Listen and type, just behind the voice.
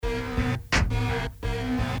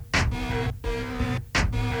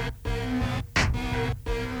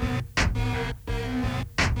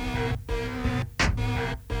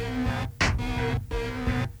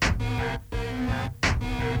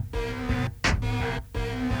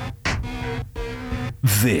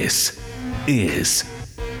This is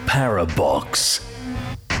Parabox.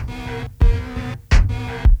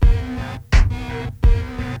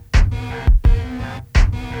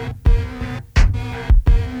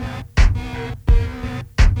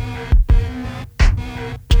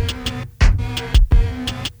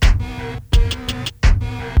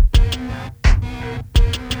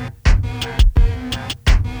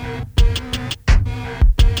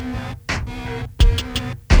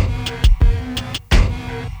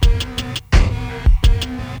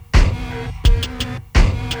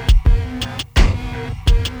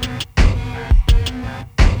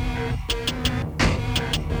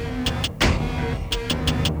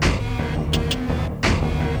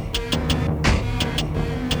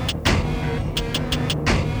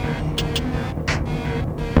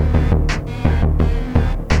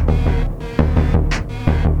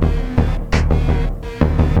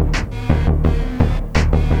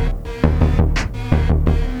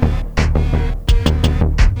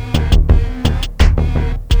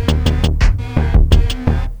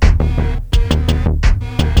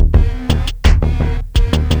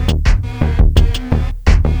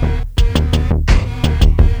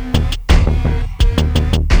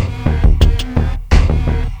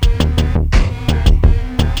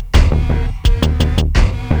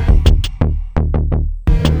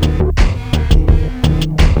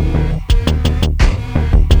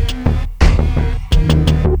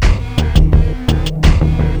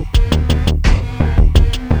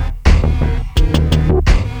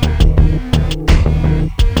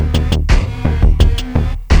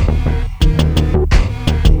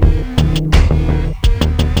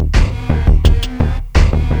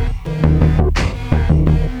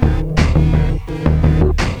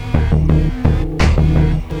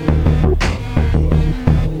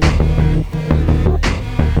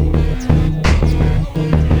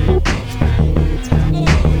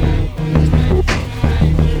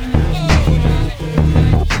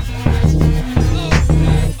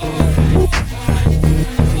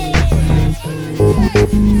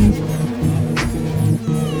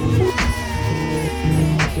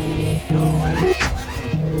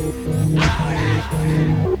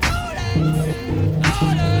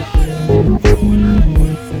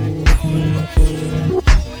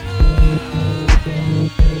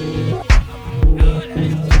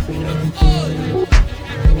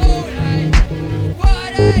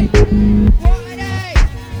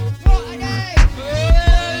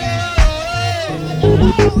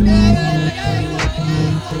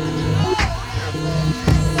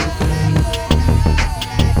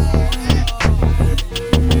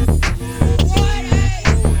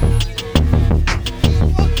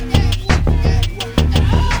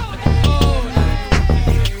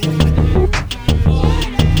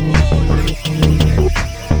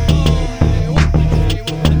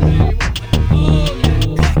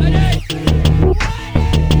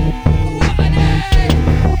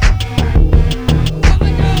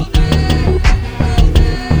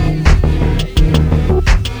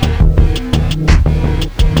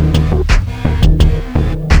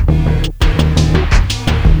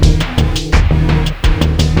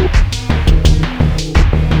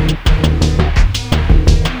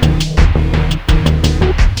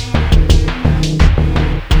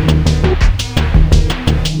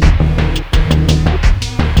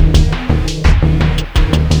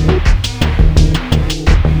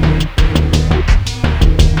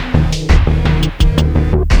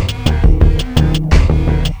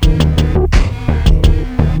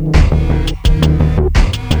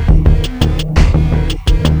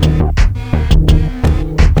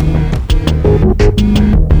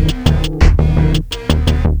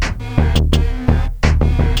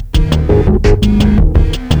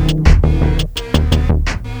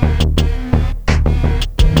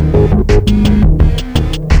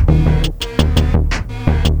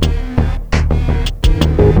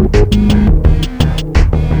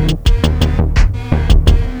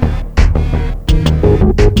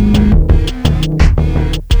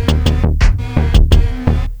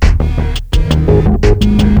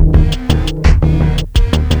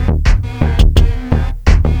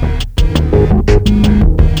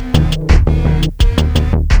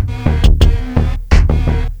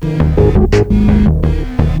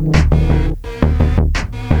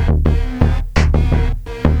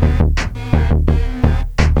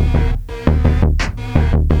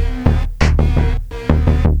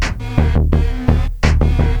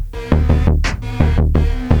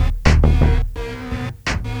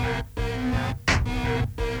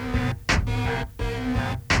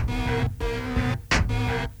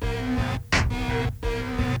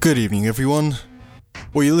 Good evening, everyone.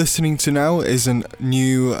 What you're listening to now is a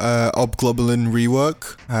new Obglobulin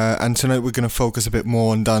rework, and tonight we're going to focus a bit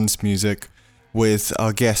more on dance music with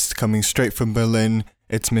our guest coming straight from Berlin.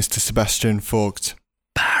 It's Mr. Sebastian Vogt.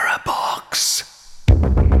 Parabox.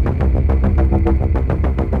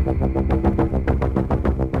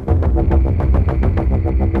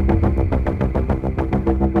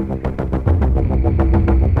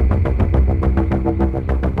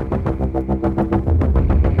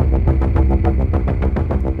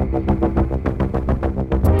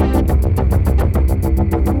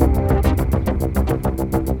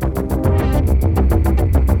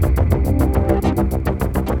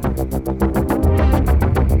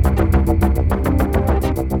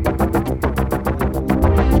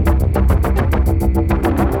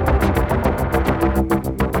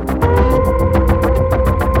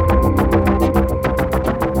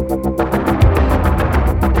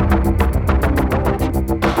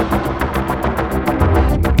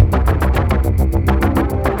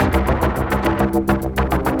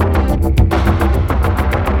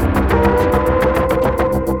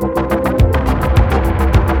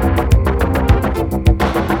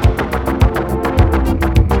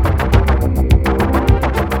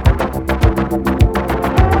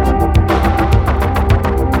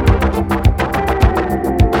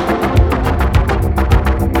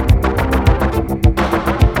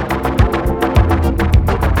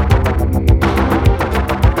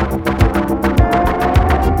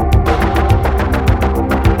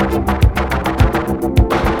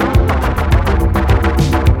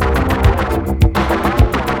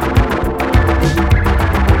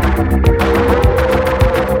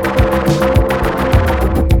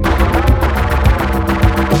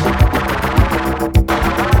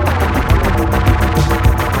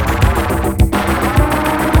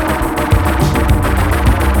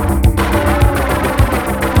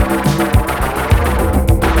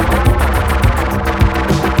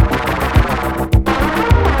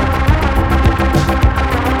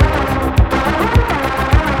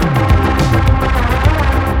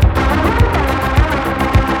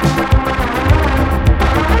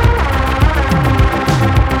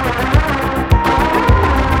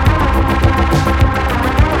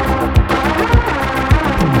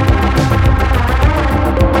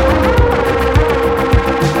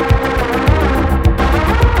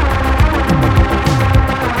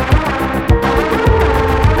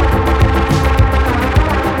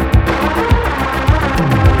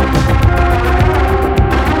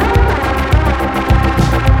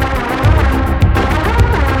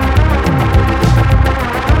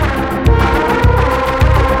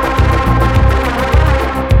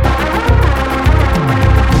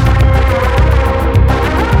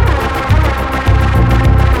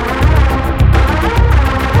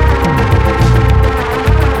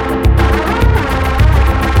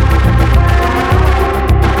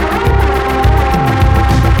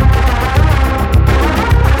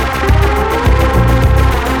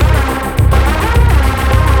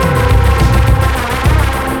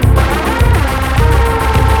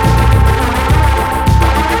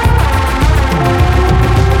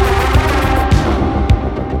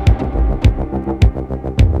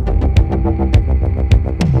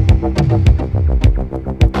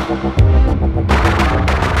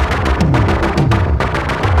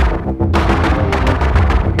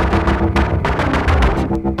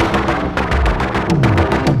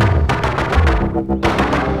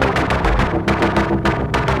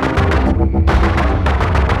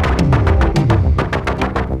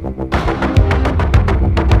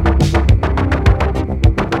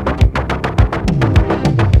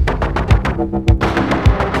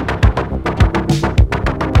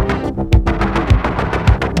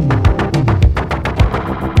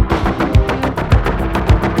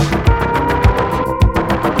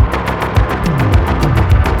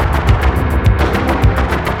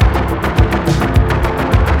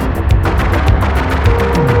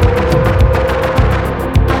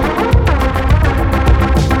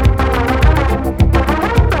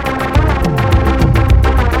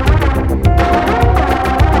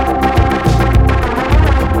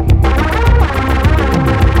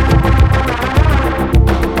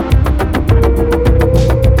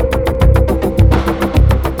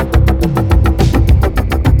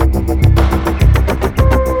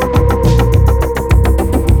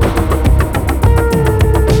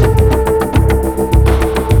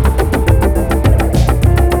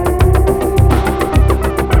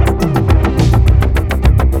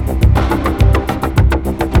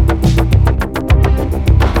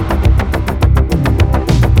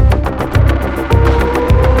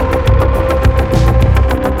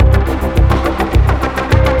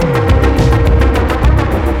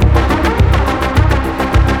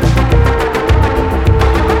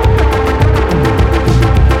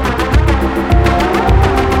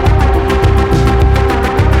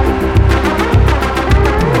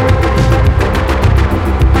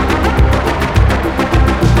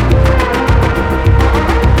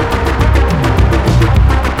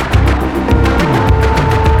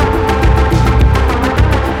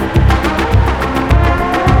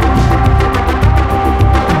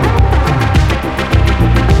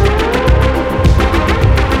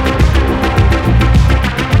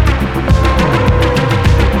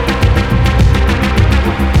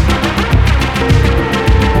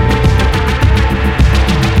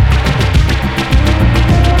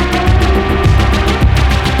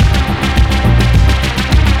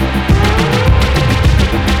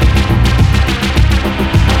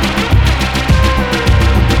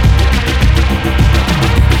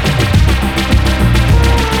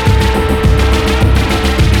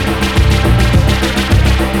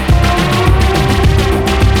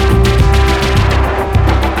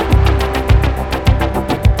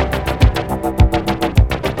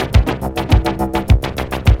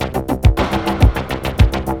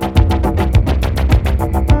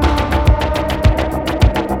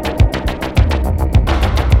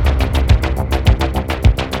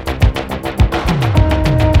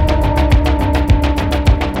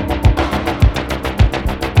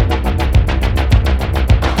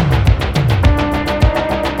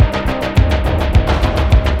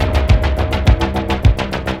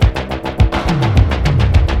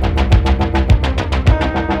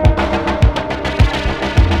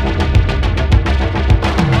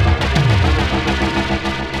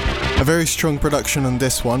 Very strong production on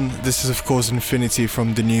this one. This is of course Infinity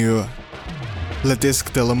from the new Le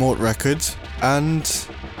Disque de la Mort records. And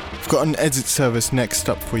I've got an edit service next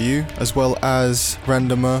up for you, as well as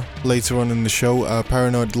Randomer later on in the show,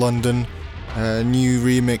 Paranoid London, new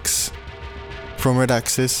remix from Red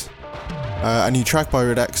Axis, a new track by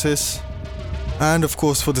Red Axis, and of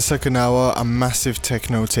course for the second hour, a massive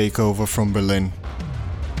techno takeover from Berlin.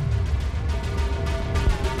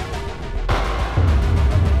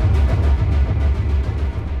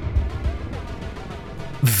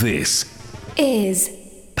 This is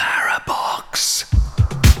Parabox.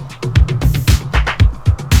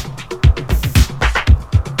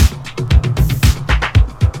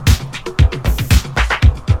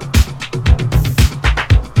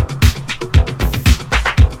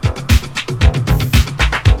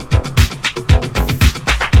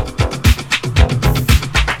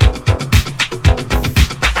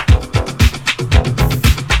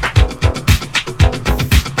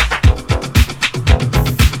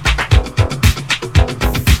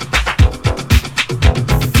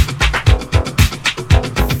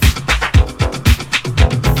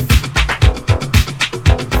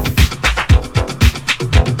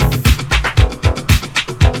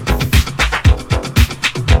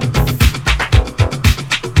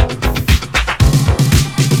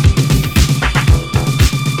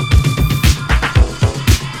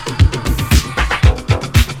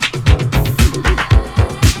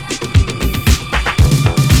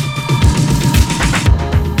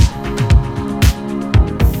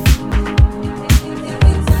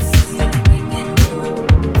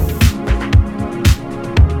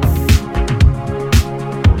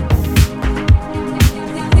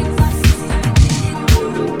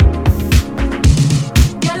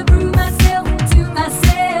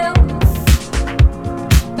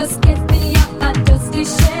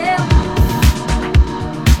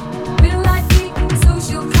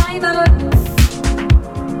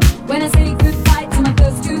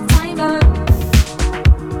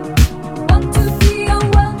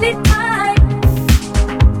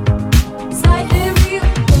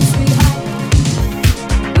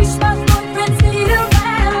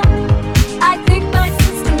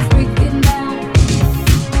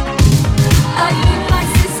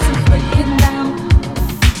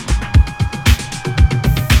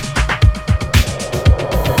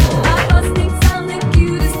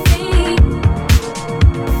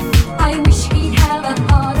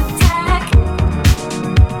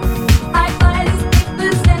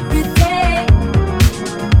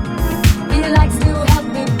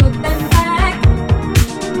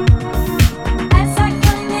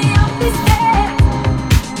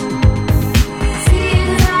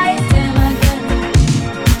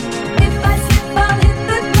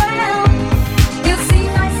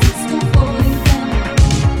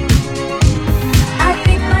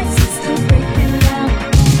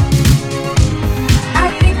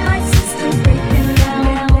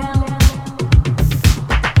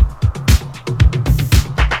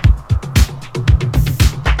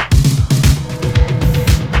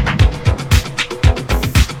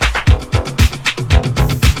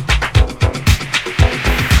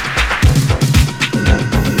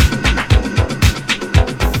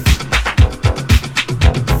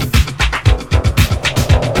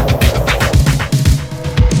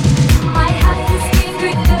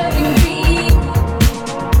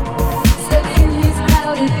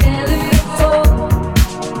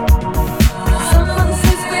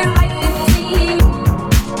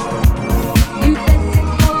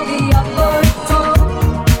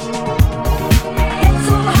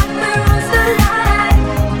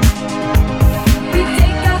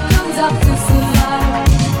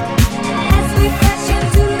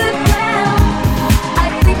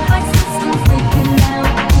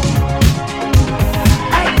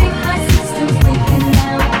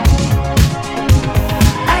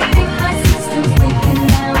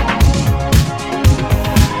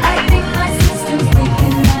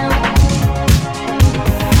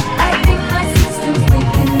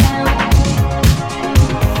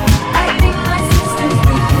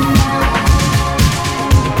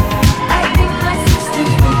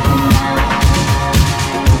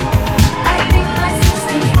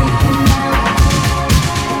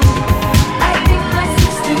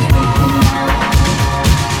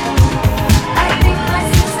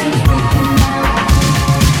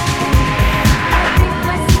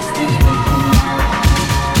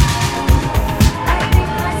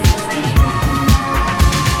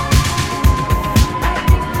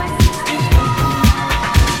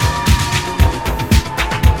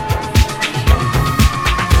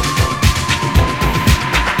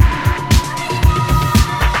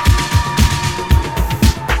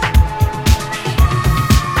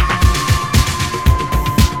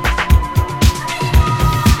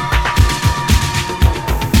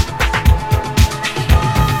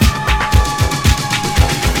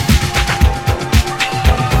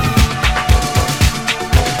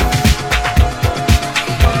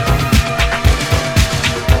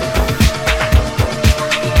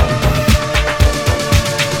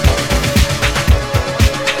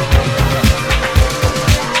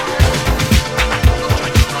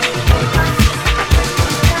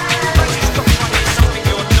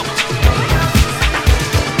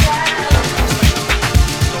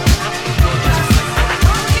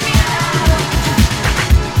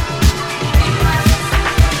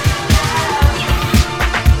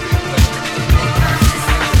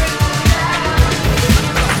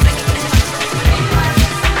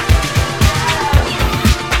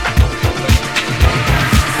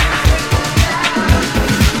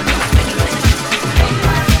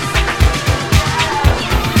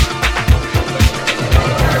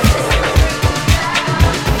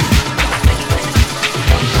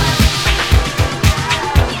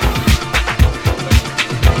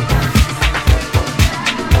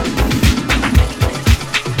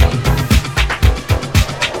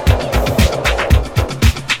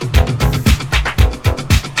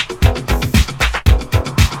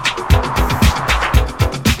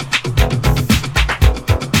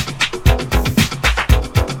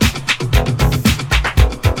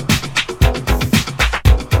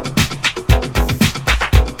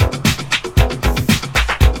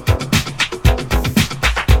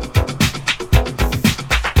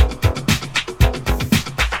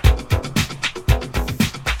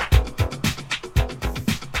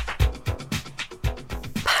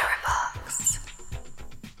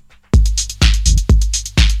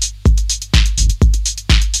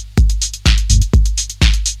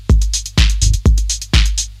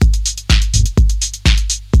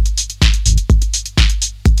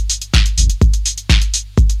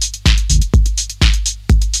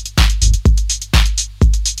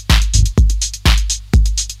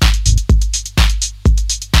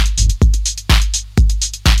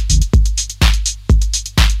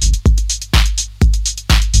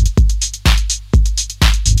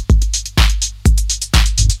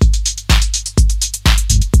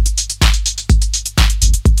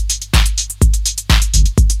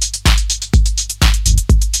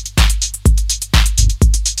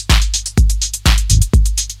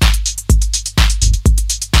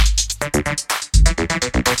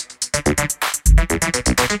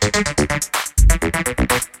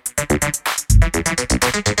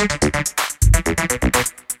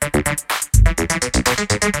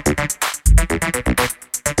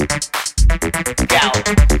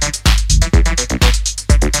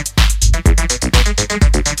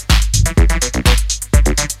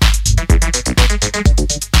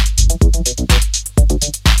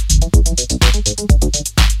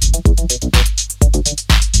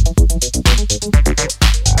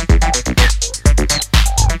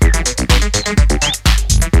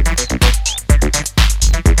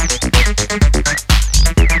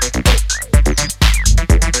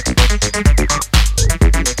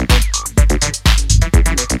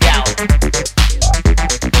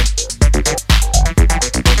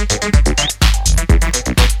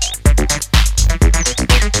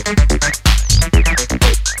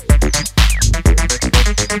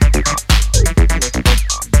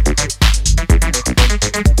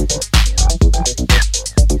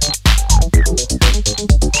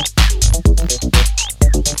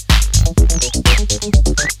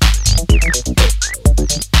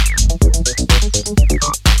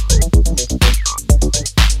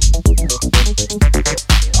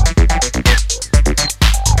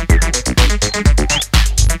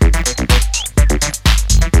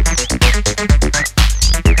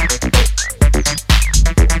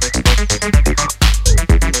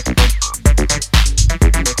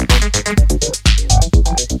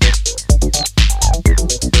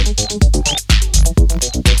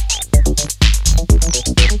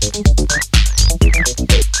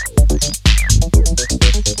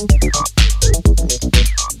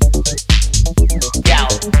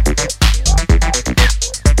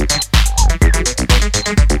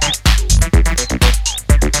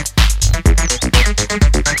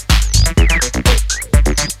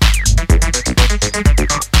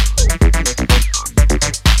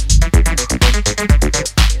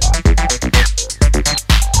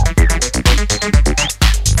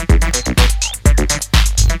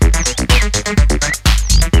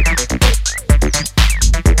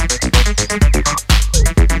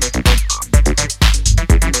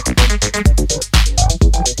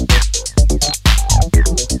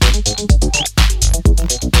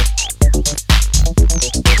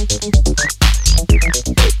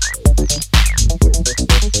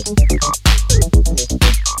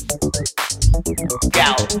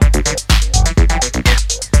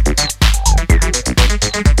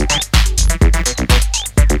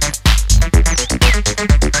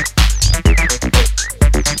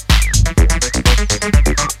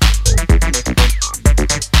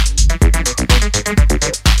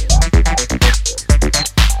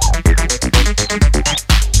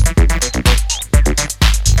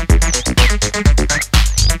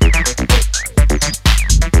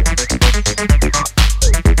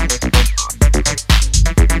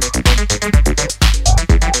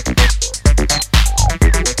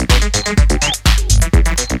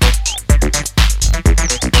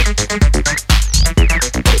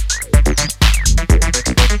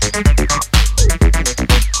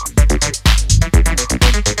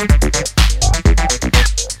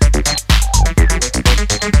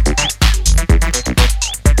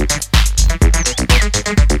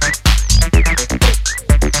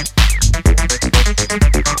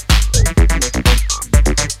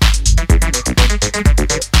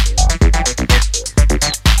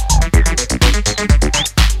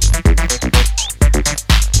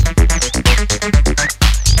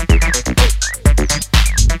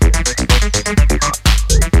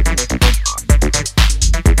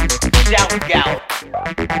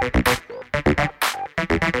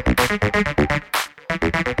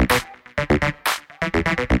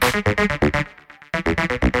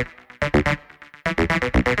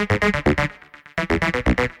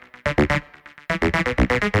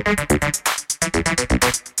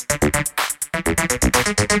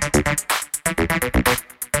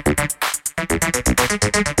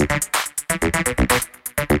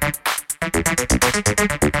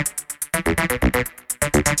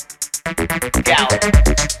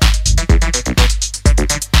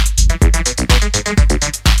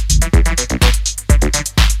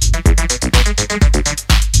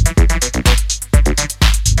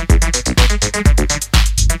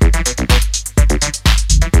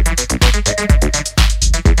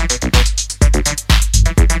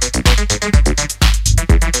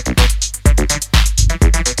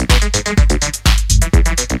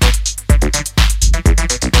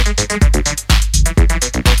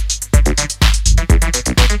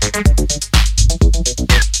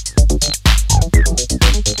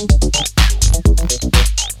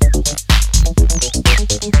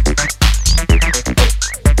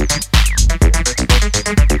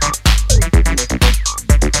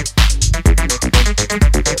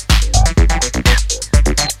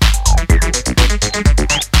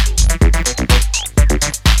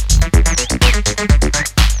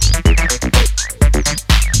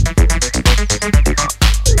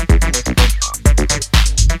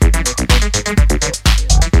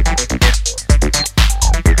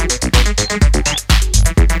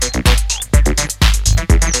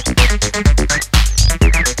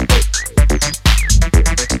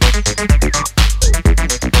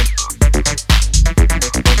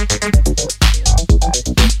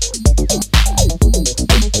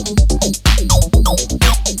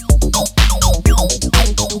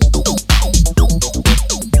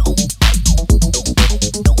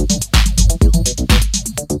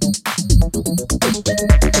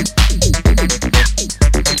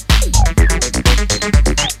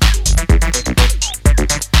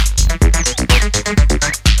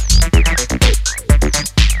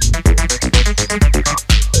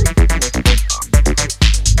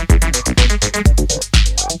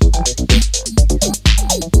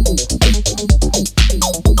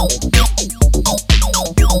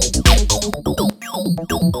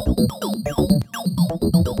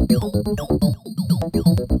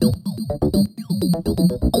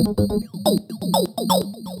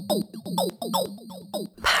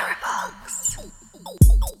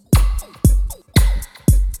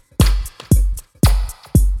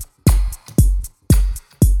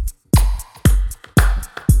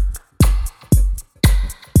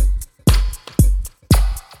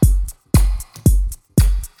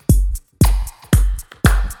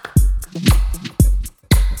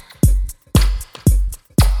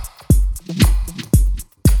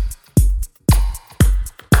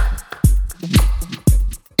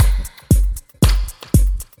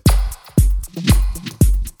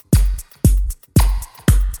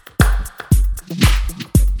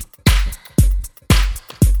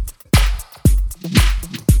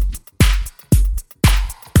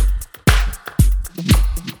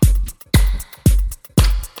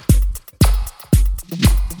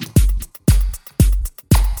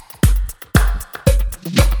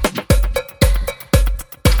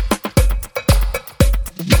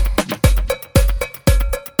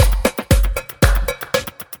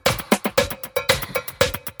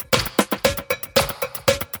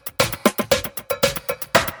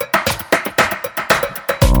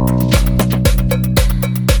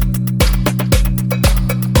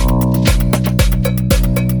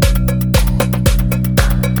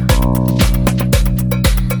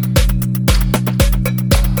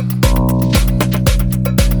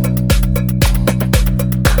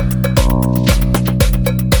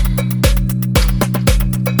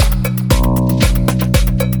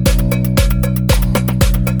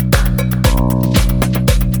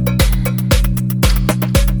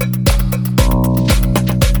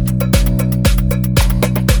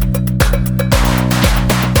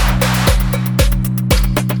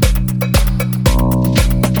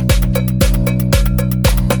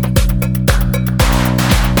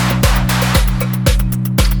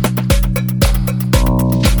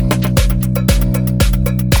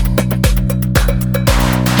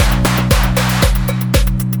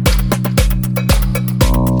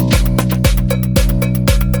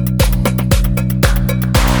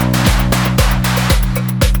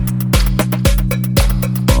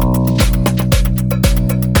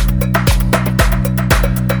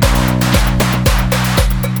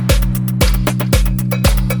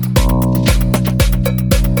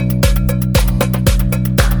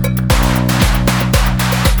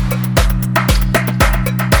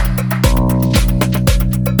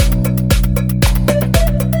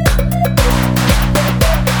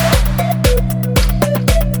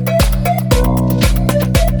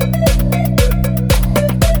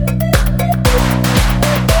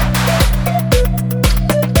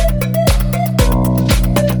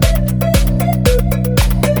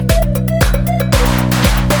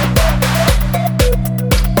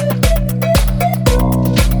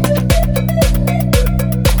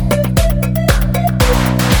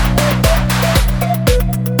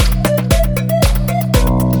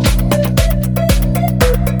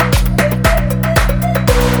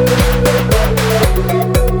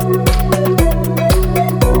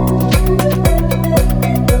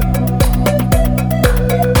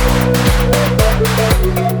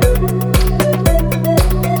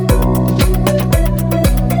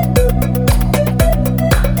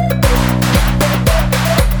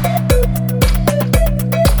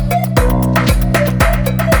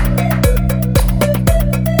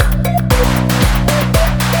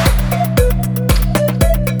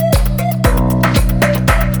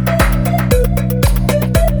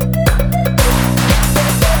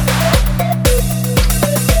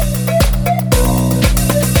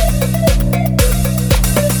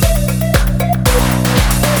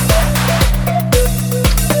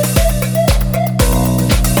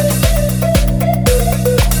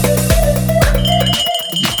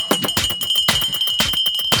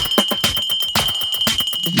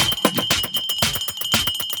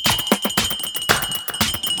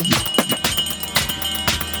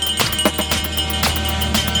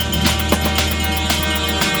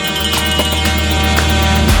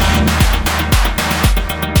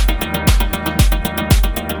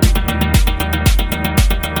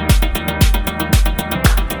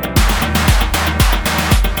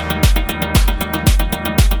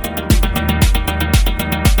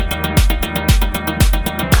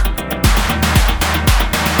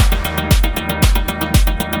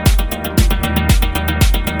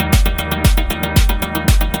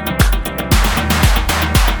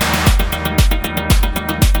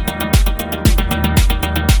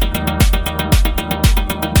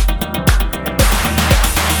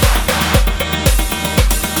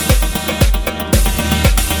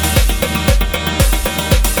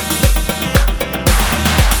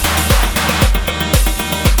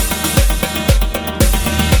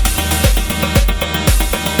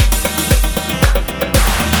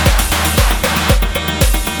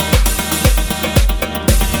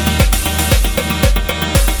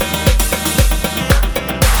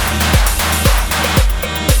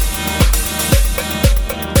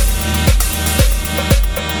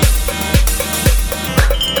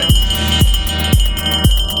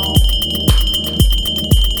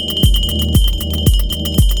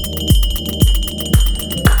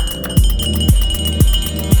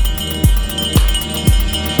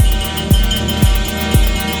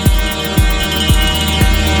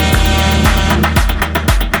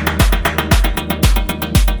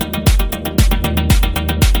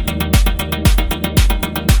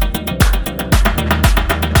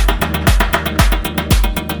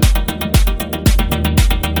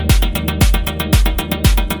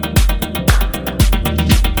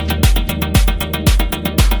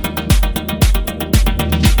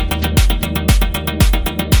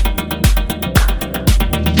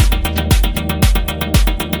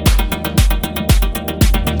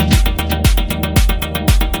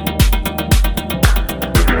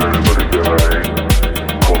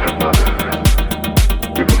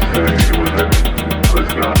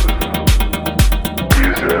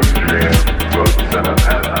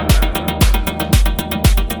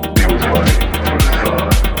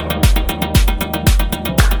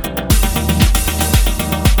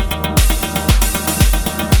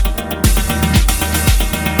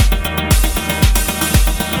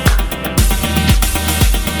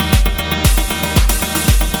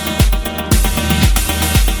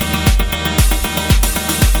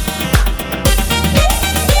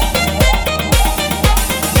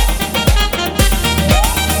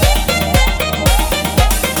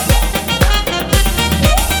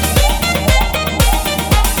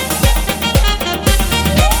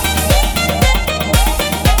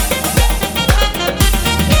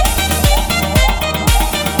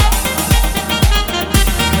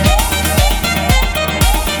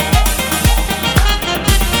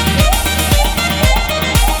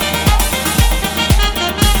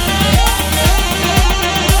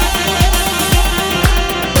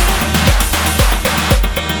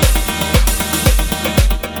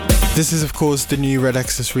 This is of course the new Red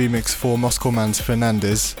Exodus remix for Moscow Man's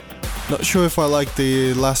Fernandez. Not sure if I like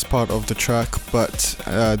the last part of the track, but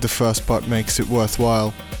the first part makes it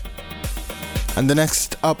worthwhile. And the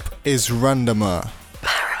next up is Randomer.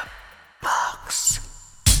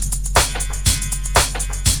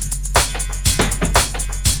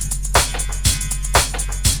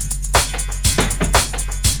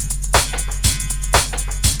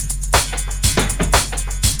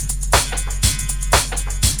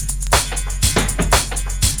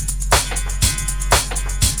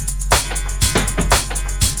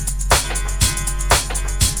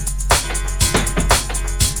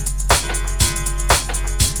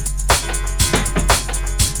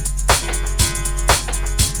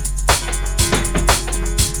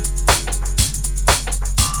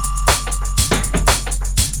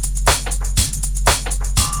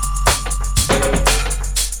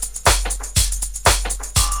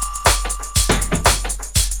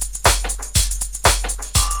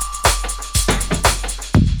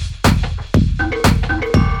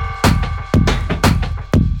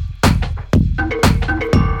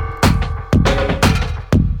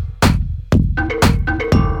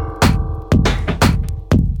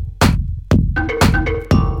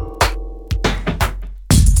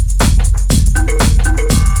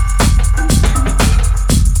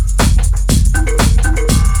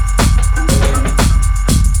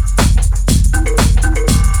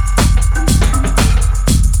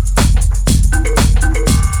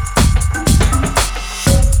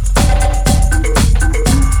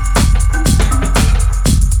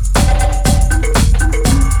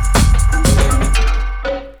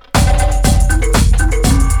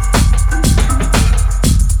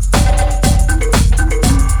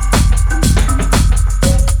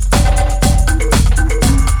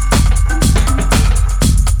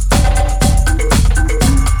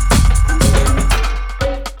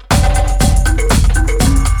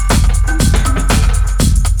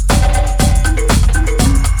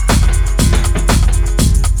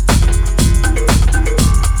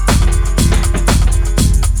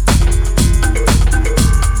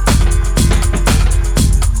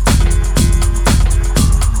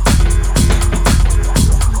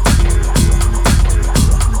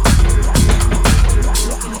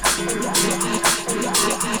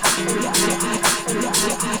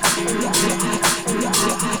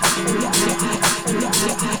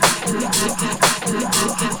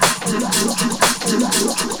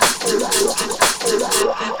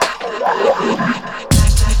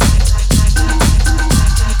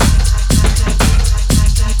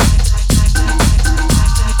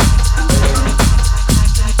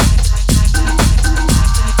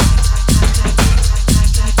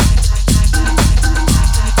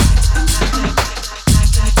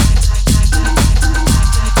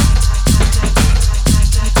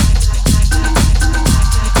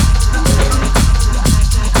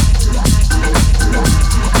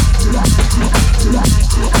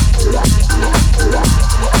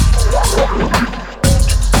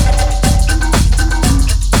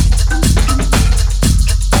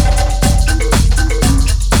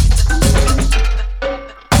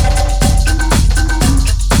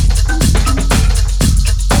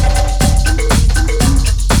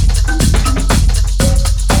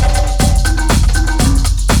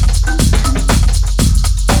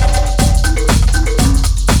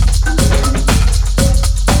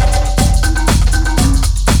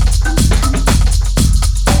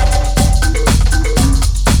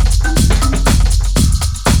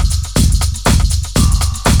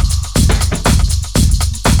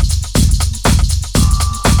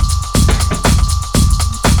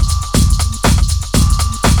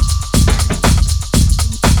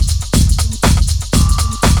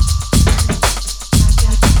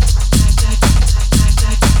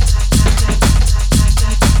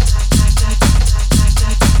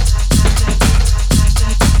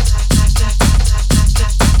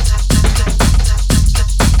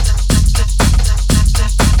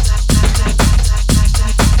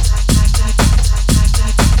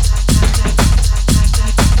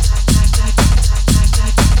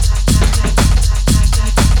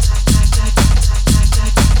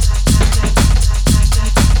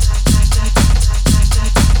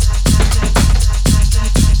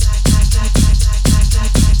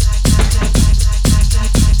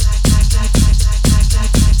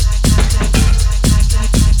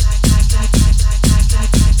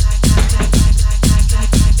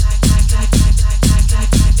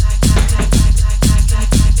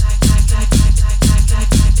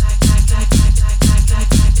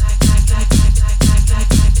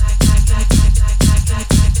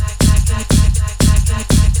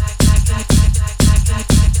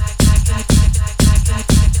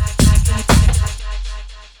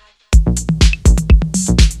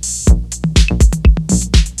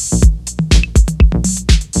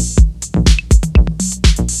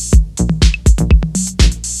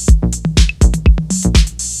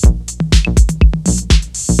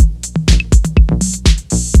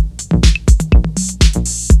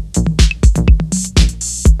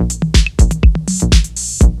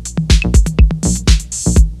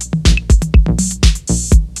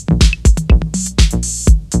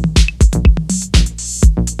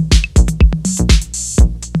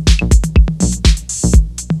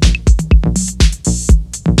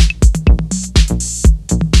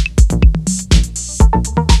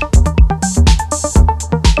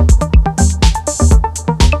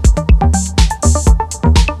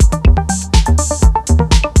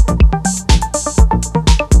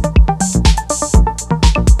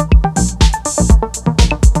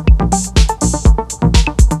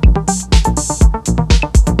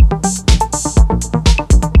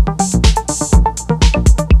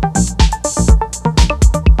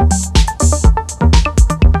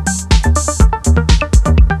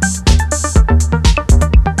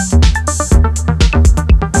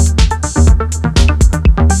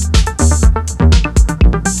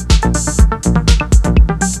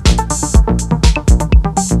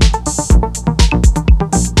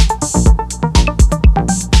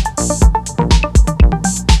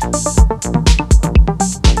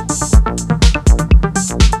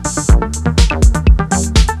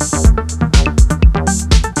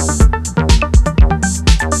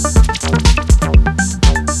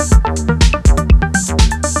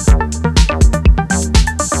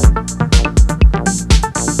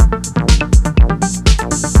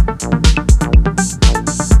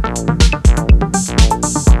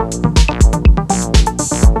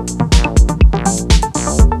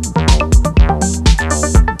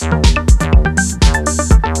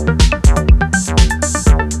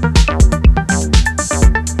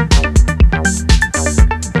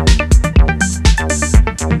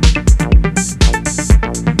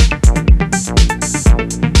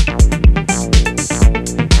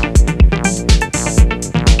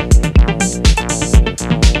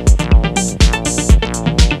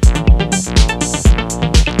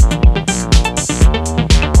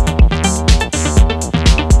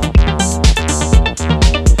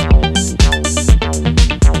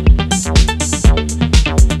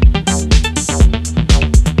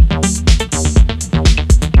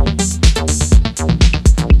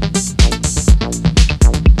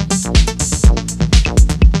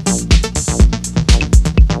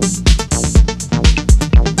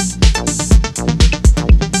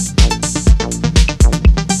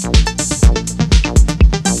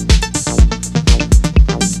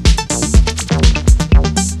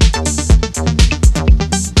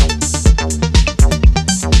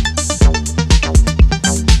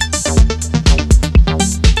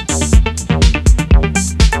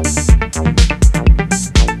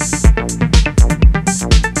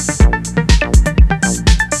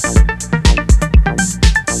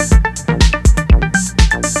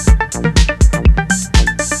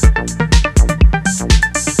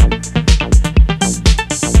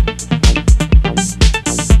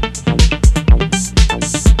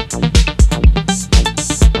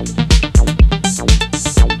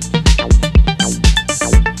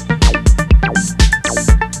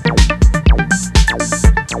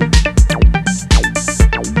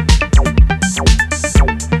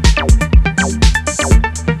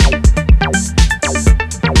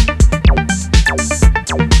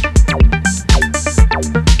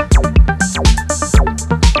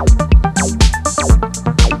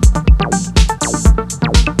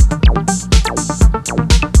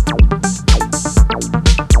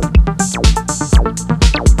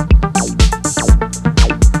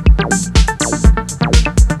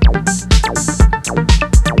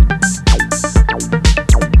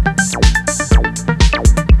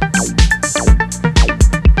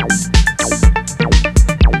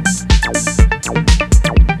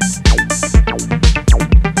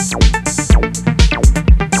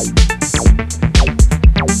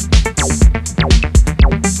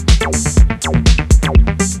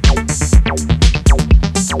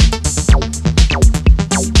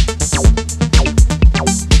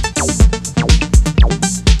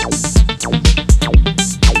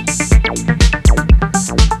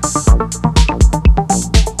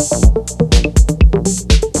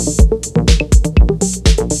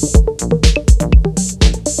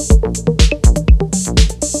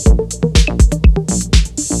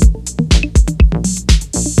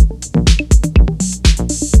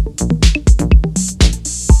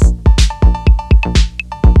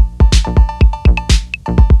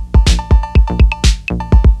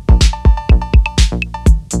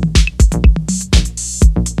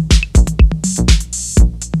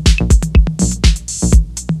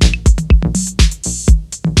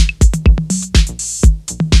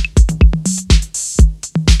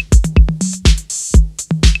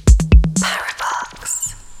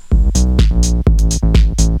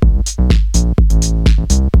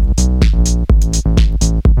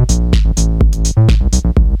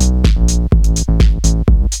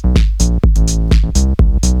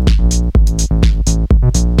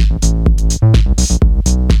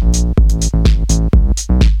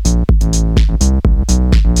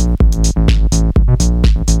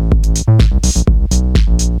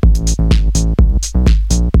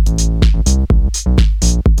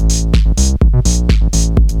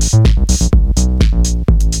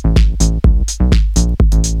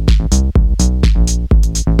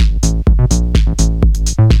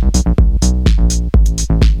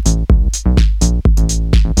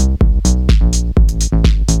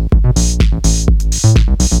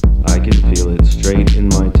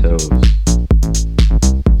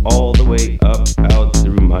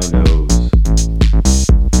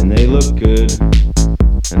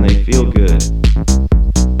 it.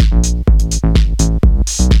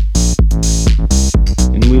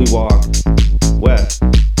 And we walk west.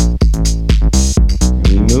 And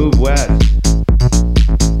we move west.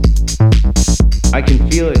 I can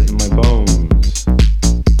feel it in my bones.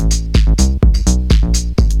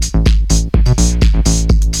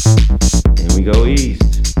 And we go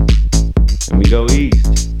east. And we go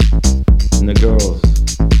east. And the girls.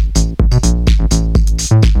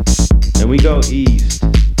 And we go east.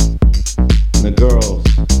 And the girls.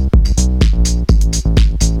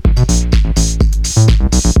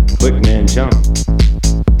 Quick man, jump.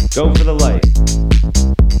 Go for the light.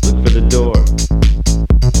 Look for the door.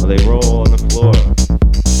 While they roll on the floor.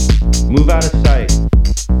 Move out of sight.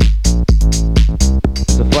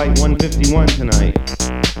 It's a flight 151 tonight.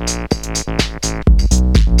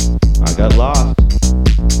 I got lost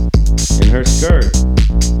in her skirt.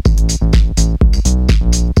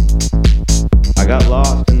 I got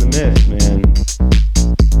lost in the mist, man.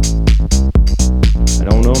 I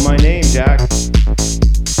don't know my name, Jack.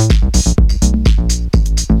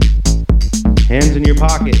 Hands in your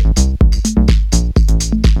pocket.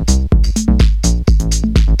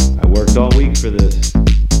 I worked all week for this.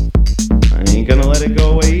 I ain't gonna let it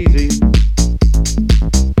go away easy.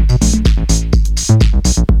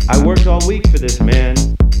 I worked all week for this, man.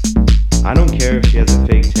 I don't care if she has a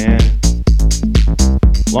fake tan.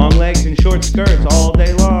 Long legs and short skirts all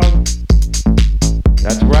day long.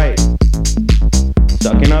 That's right.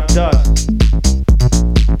 Sucking up dust.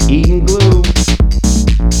 Eating glue.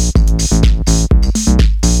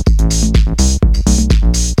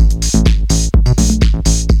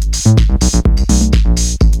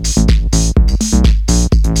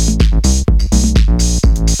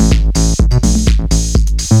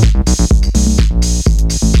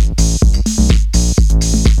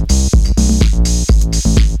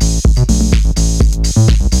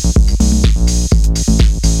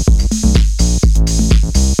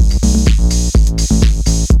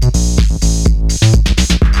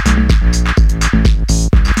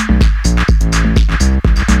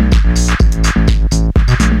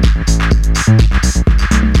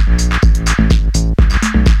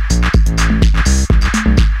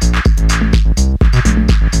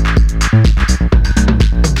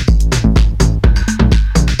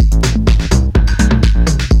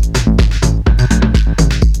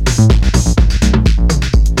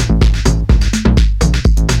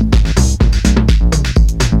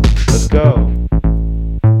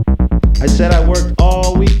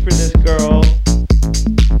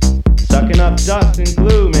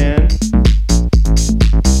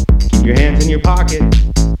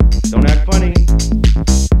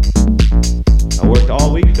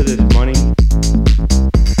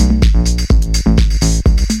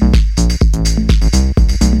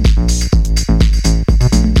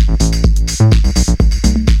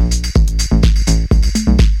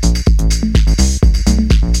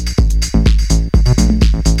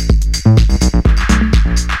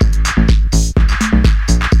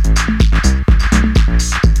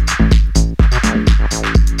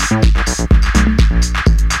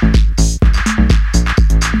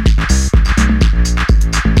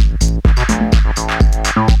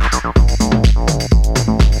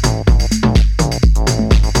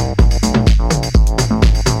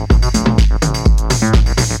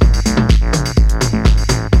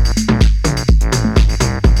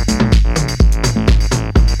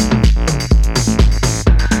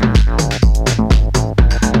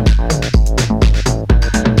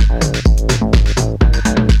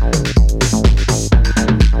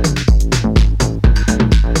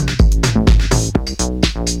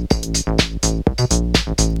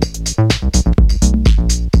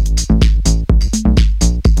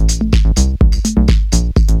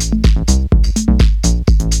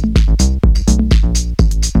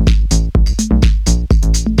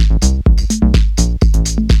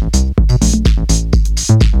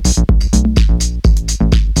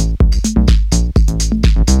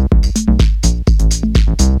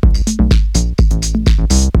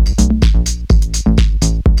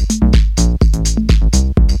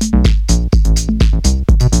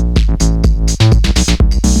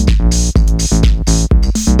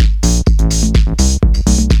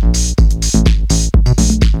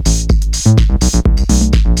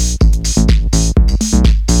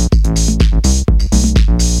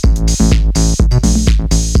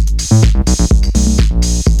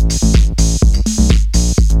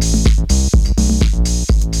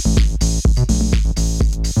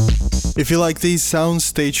 If you like these sounds,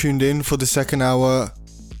 stay tuned in for the second hour.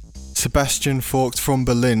 Sebastian Vogt from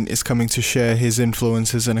Berlin is coming to share his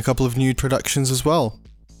influences and a couple of new productions as well.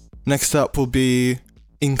 Next up will be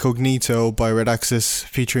Incognito by Red Axis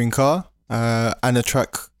featuring Car, and a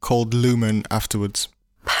track called Lumen afterwards.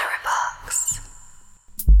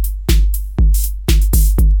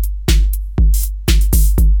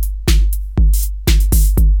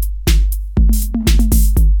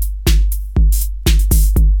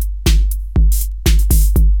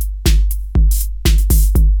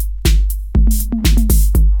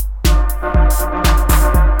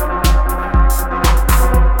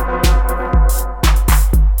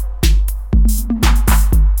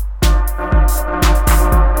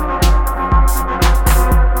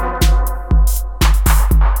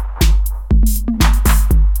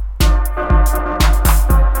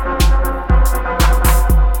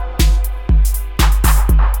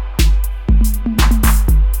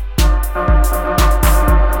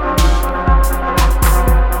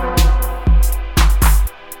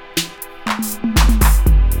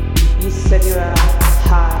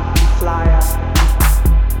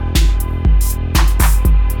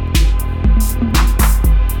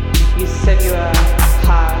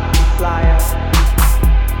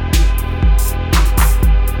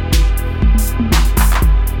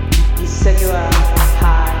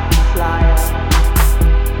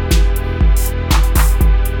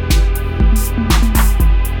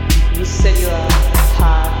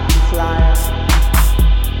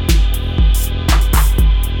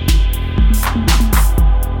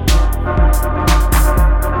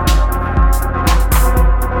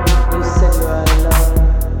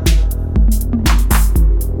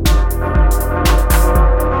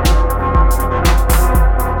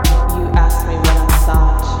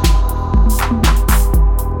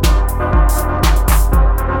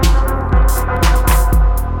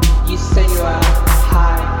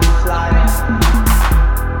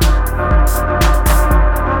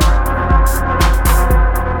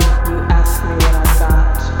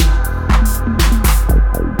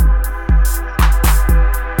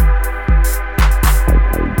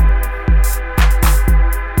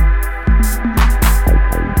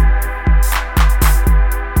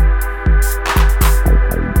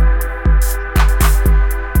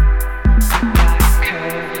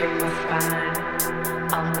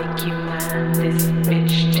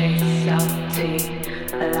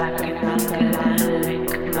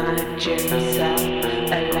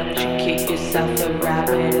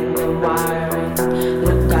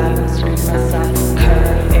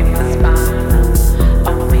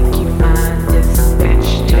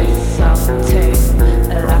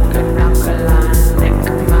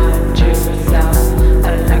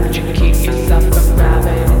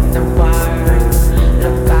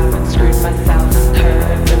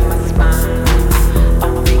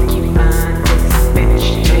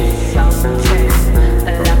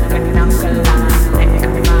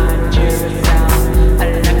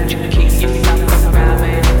 You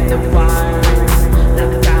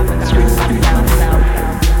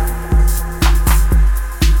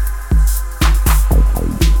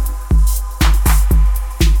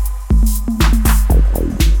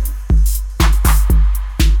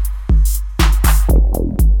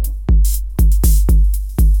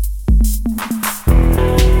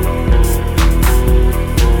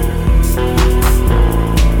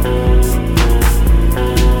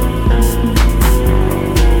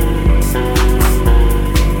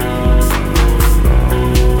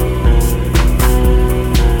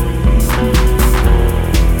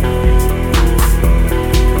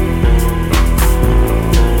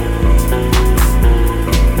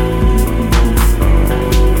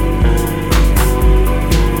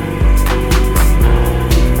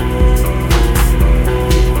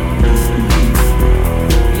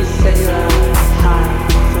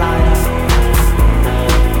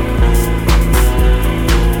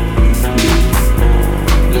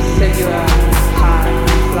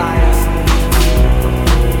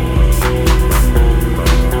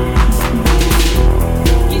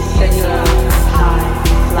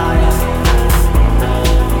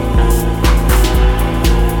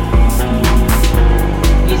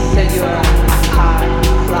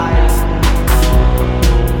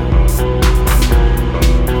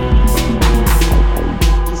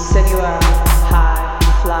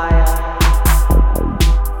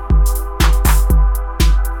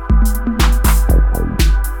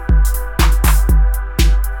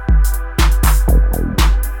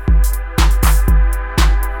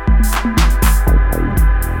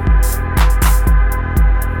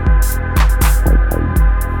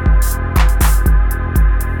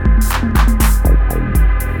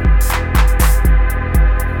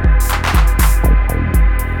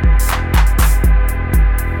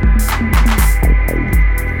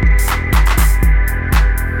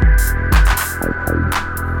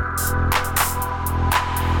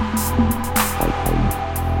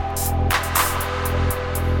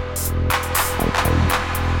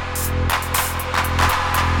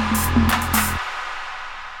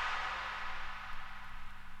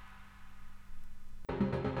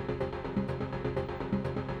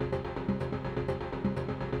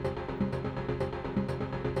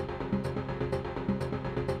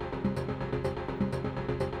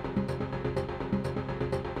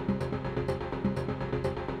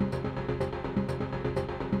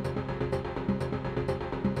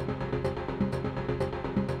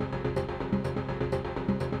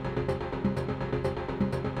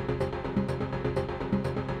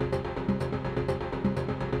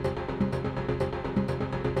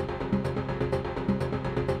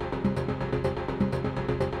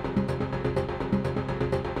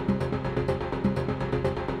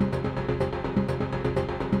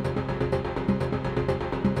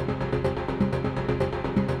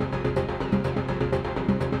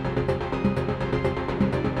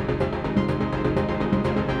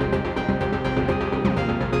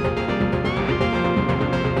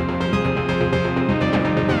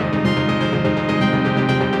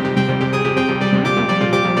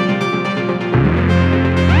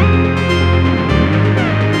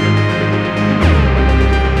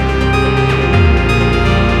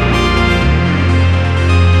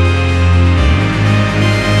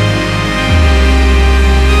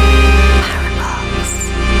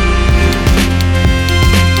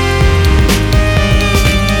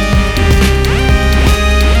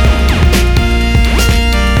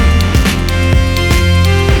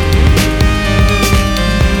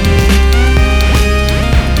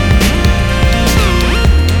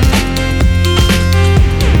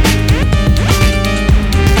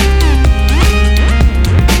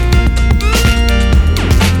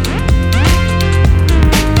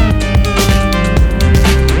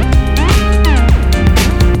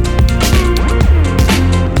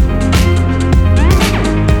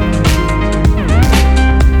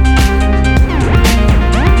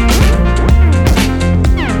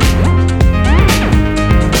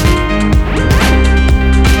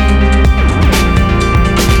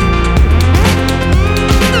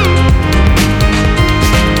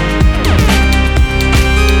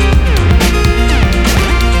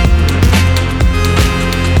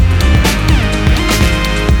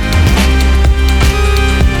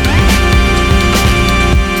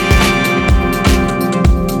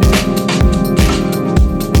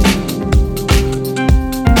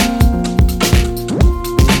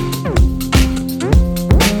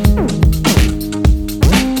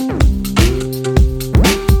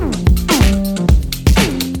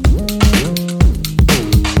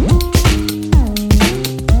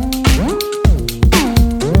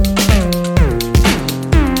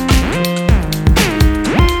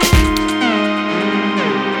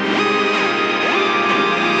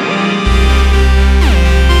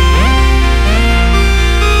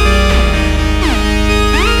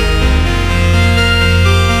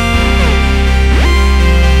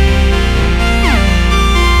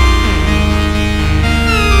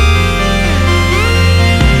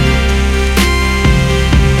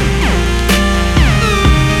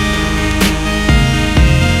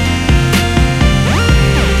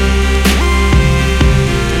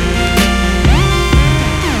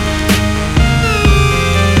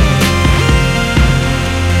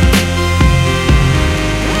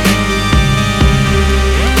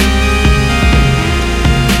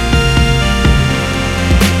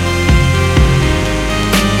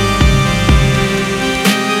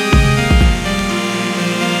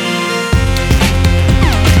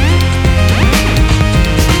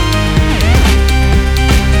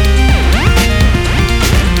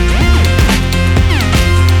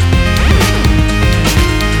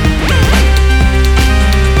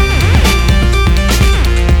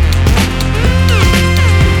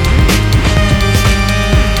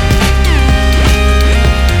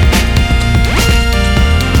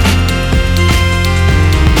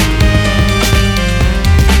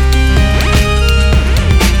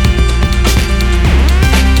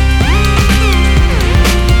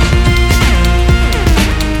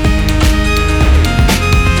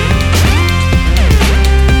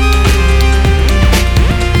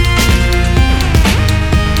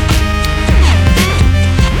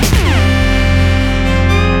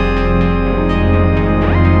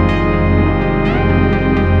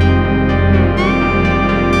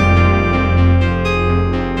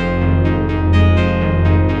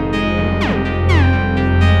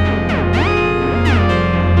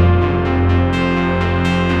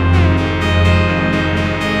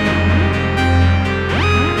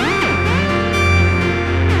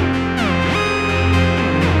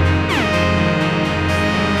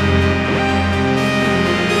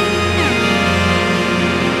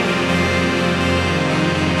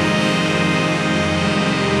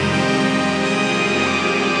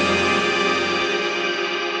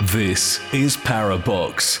This is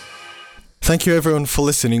Parabox. Thank you everyone for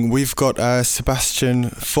listening. We've got Sebastian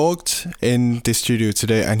Vogt in the studio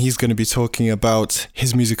today, and he's going to be talking about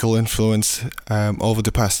his musical influence over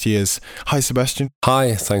the past years. Hi Sebastian.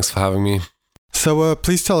 Hi, thanks for having me. So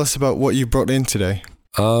please tell us about what you brought in today.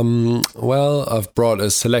 Well, I've brought a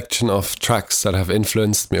selection of tracks that have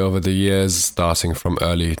influenced me over the years, starting from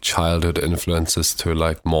early childhood influences to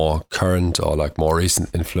like more current or like more recent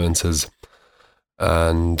influences.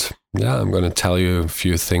 And yeah, I'm going to tell you a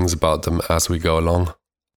few things about them as we go along.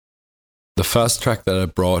 The first track that I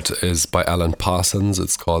brought is by Alan Parsons.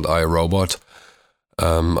 It's called I, Robot.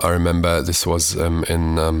 I remember this was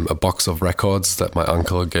in a box of records that my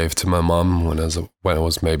uncle gave to my mum when I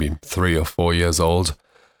was maybe 3 or 4 years old.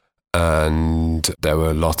 And there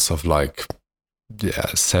were lots of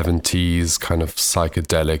 70s kind of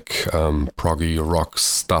psychedelic proggy rock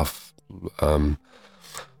stuff.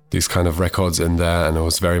 These kind of records in there, and I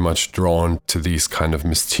was very much drawn to these kind of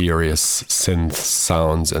mysterious synth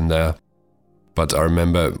sounds in there. But I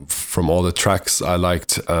remember from all the tracks I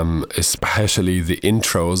liked, especially the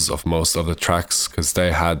intros of most of the tracks, because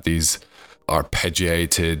they had these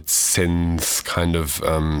arpeggiated synth kind of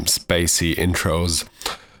spacey intros.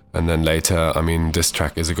 And then later, this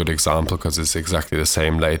track is a good example because it's exactly the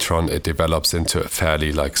same. Later on, it develops into a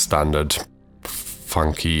fairly standard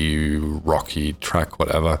funky, rocky track,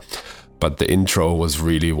 whatever. But the intro was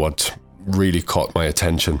really what really caught my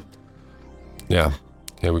attention. Yeah,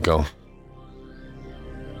 here we go.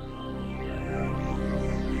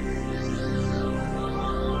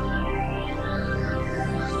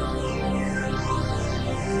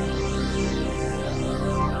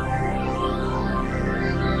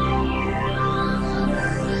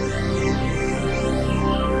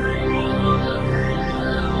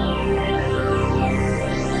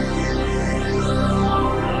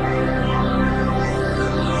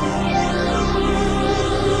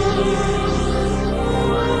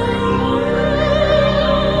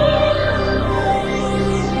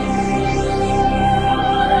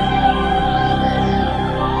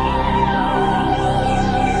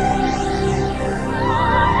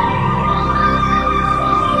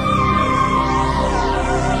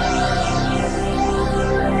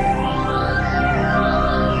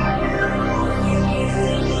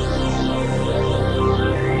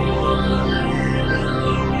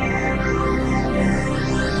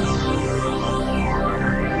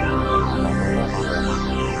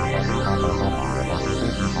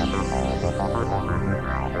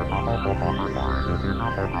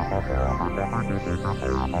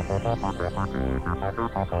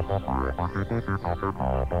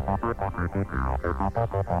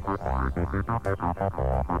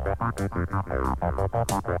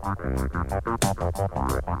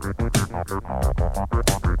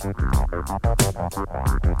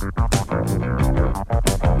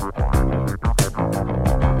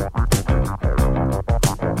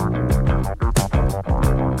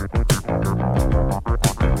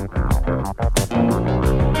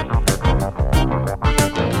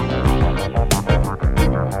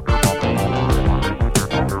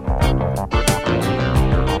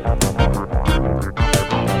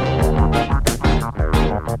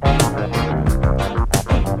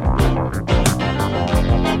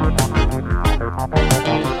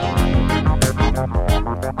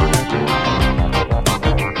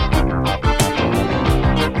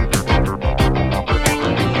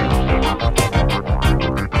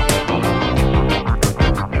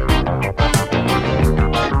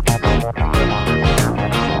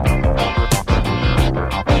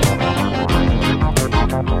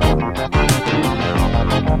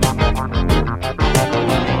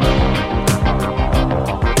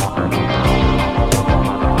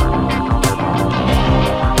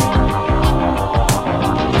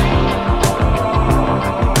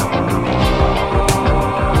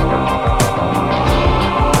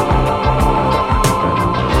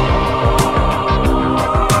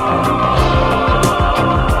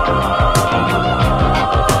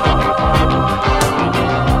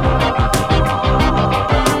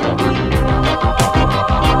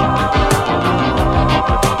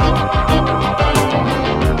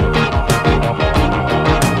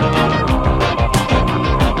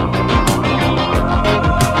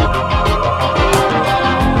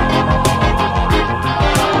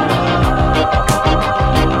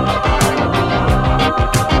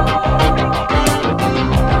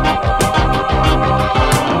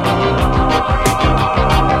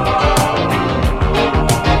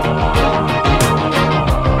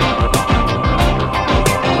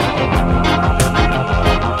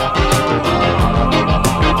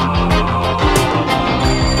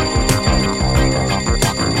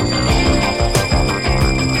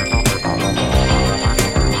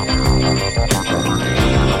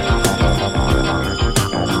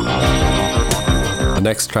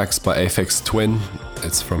 next track's by Aphex Twin.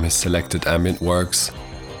 It's from his selected ambient works.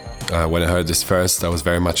 When I heard this first, I was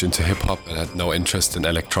very much into hip-hop and had no interest in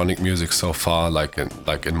electronic music so far. Like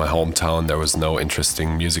in my hometown, there was no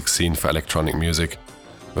interesting music scene for electronic music.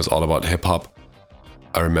 It was all about hip-hop.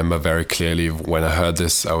 I remember very clearly when I heard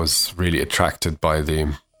this, I was really attracted by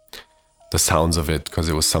the sounds of it, because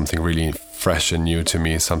it was something really fresh and new to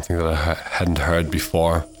me, something that I hadn't heard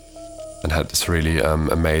before, and had this really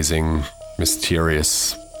amazing,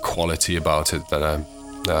 mysterious quality about it that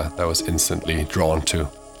I was instantly drawn to.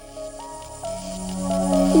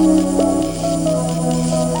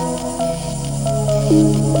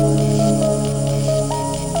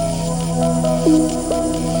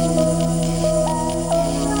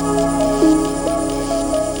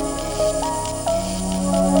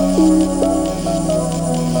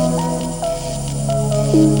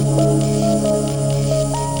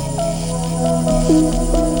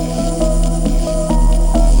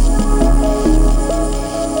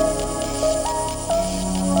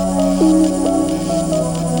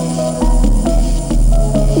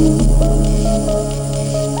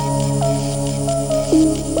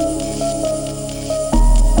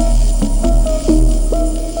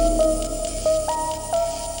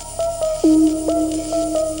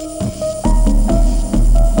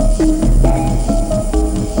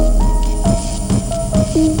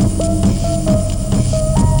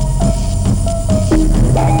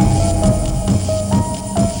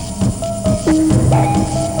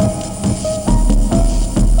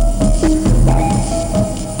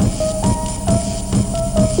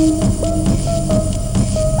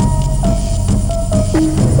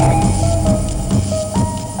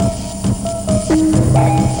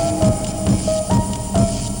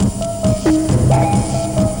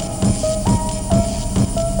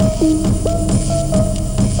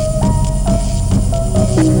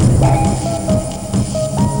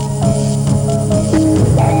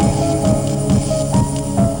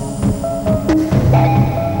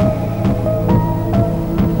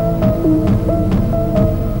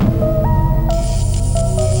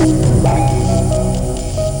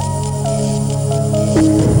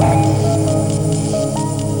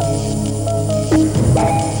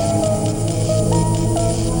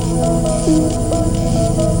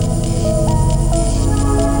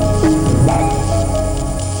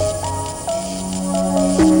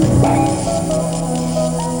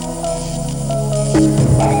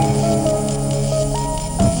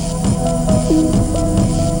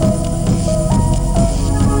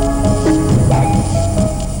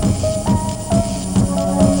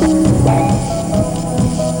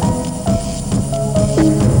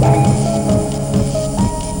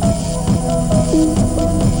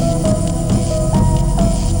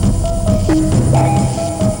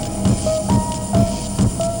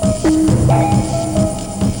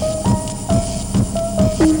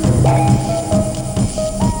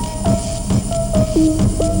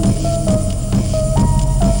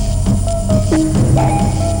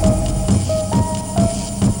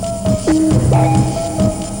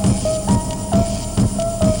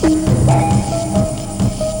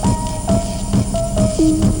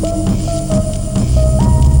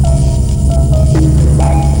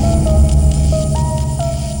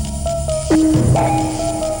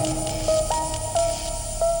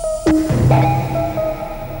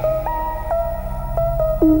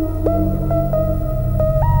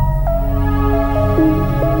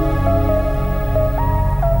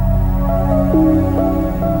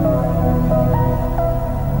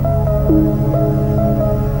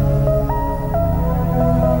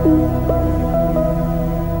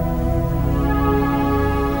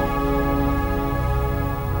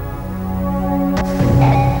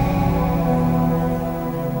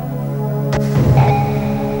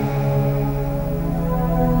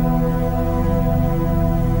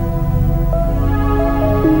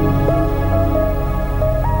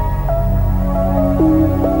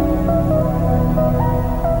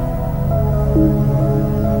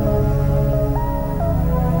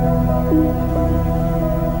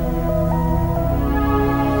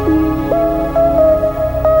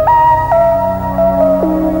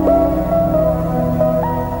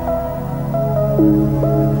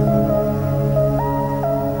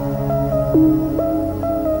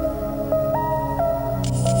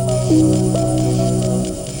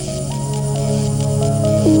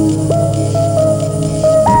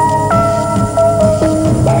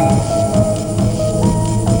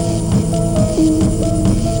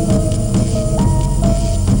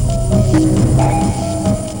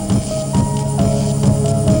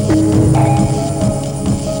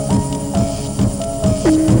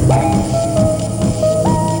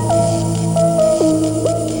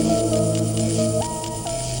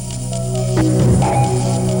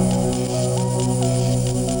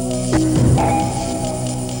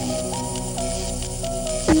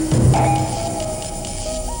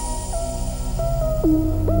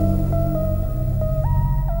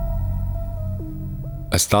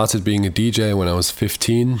 started being a DJ when I was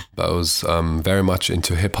 15. I was very much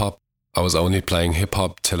into hip-hop. I was only playing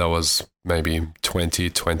hip-hop till I was maybe 20,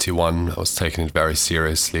 21. I was taking it very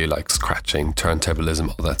seriously, like scratching,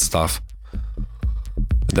 turntablism, all that stuff.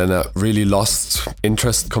 But then I really lost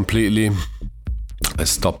interest completely. I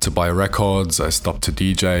stopped to buy records, I stopped to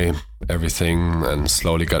DJ everything, and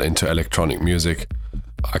slowly got into electronic music.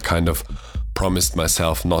 I kind of promised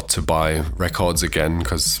myself not to buy records again,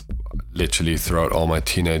 because literally throughout all my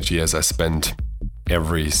teenage years I spent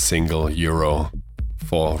every single euro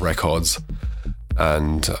for records,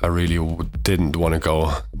 and I really didn't want to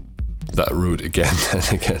go that route again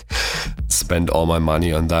and again spend all my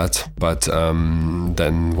money on that. But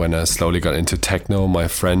then when I slowly got into techno, my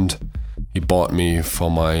friend, he bought me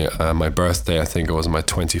for my birthday, I think it was my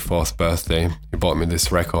 24th birthday, he bought me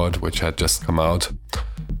this record which had just come out,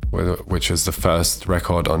 which is the first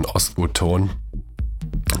record on Ostgut-Ton.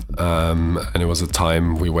 And it was a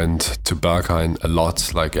time we went to Berghain a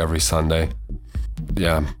lot, like every Sunday.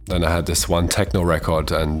 Yeah, then I had this one techno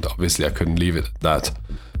record, and obviously I couldn't leave it at that.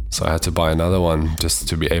 So I had to buy another one just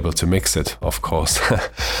to be able to mix it, of course.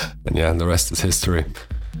 And yeah, the rest is history.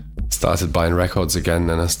 Started buying records again,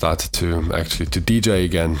 and I started to DJ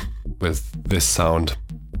again with this sound.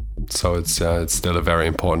 So it's still a very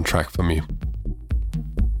important track for me.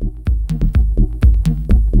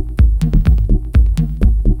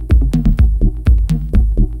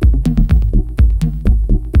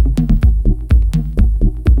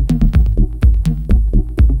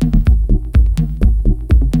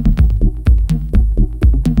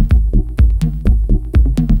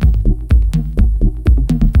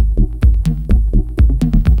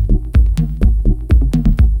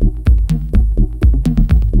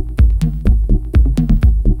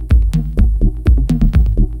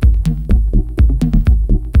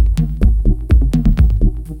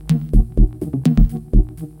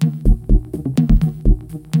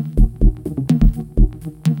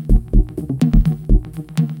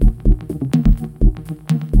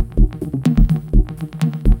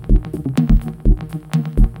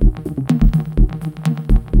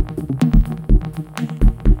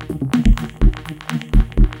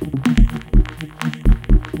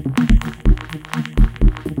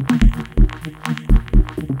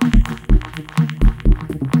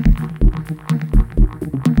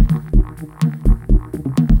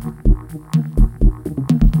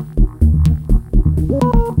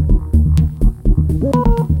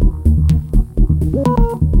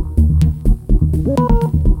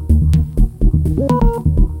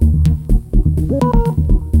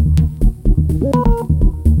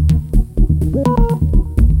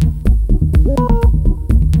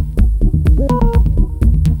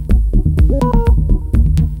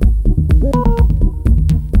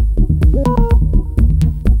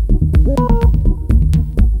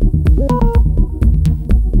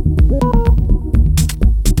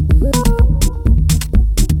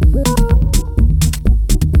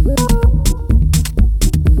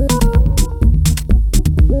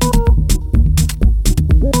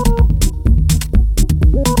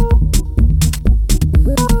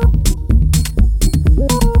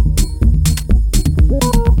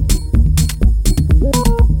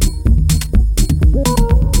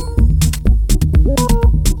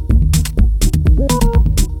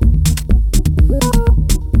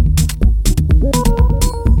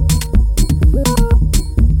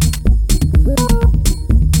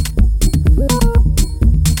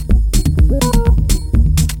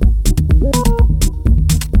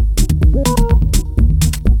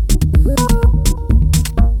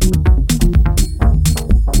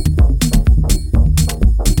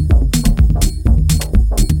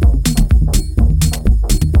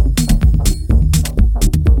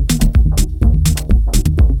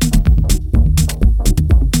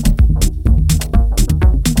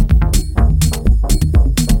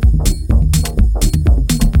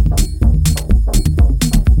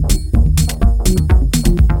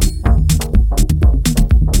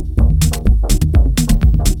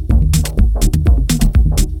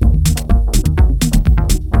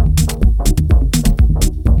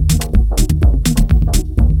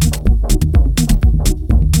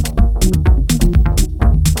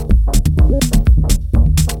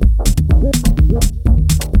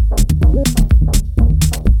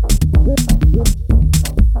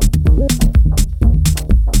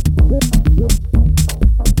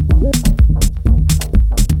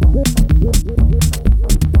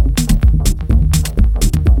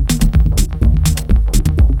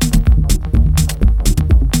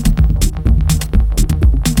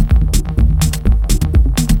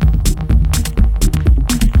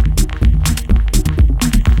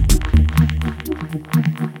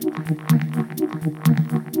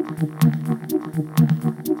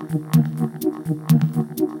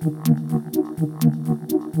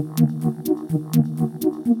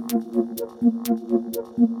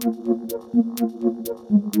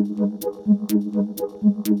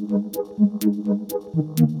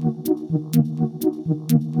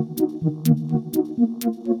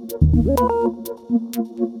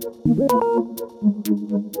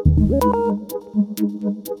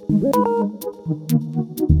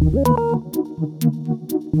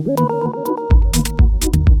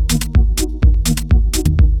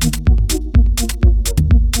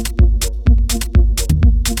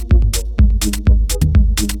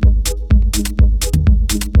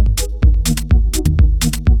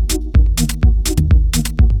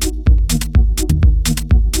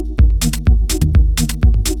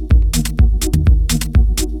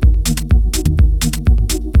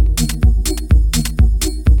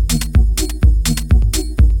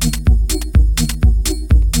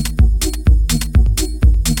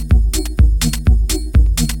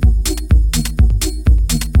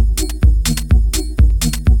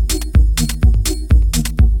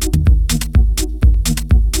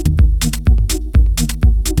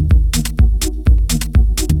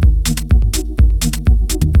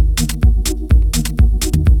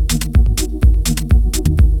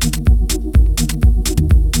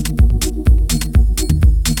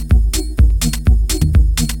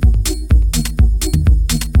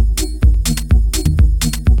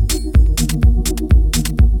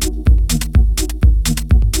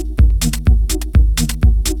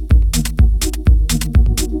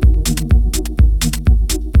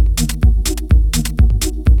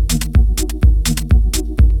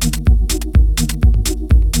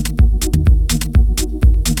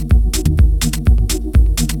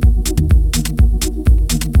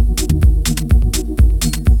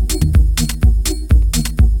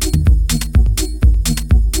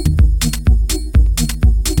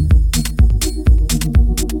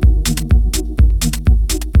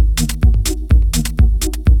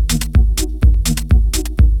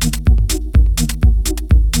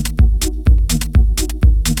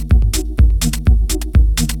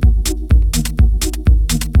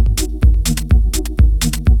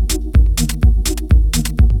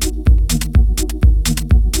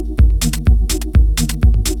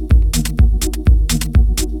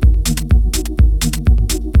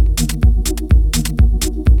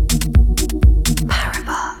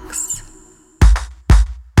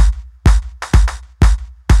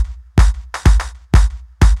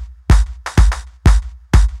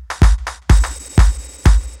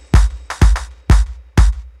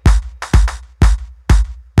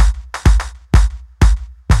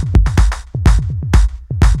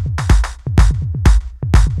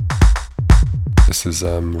 This is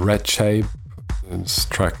Red Shape. This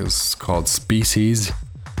track is called Species.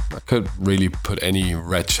 I could really put any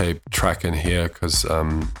Red Shape track in here because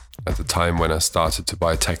at the time when I started to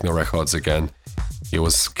buy techno records again, he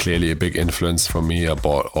was clearly a big influence for me. I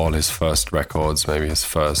bought all his first records, maybe his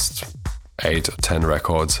first 8 or 10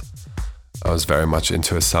 records. I was very much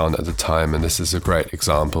into his sound at the time, and this is a great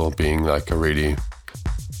example, being like a really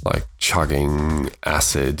like chugging,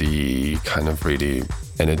 acid-y, kind of really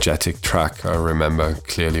energetic track. I remember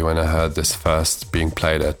clearly when I heard this first being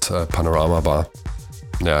played at Panorama Bar.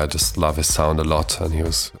 Yeah, I just love his sound a lot, and he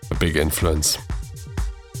was a big influence.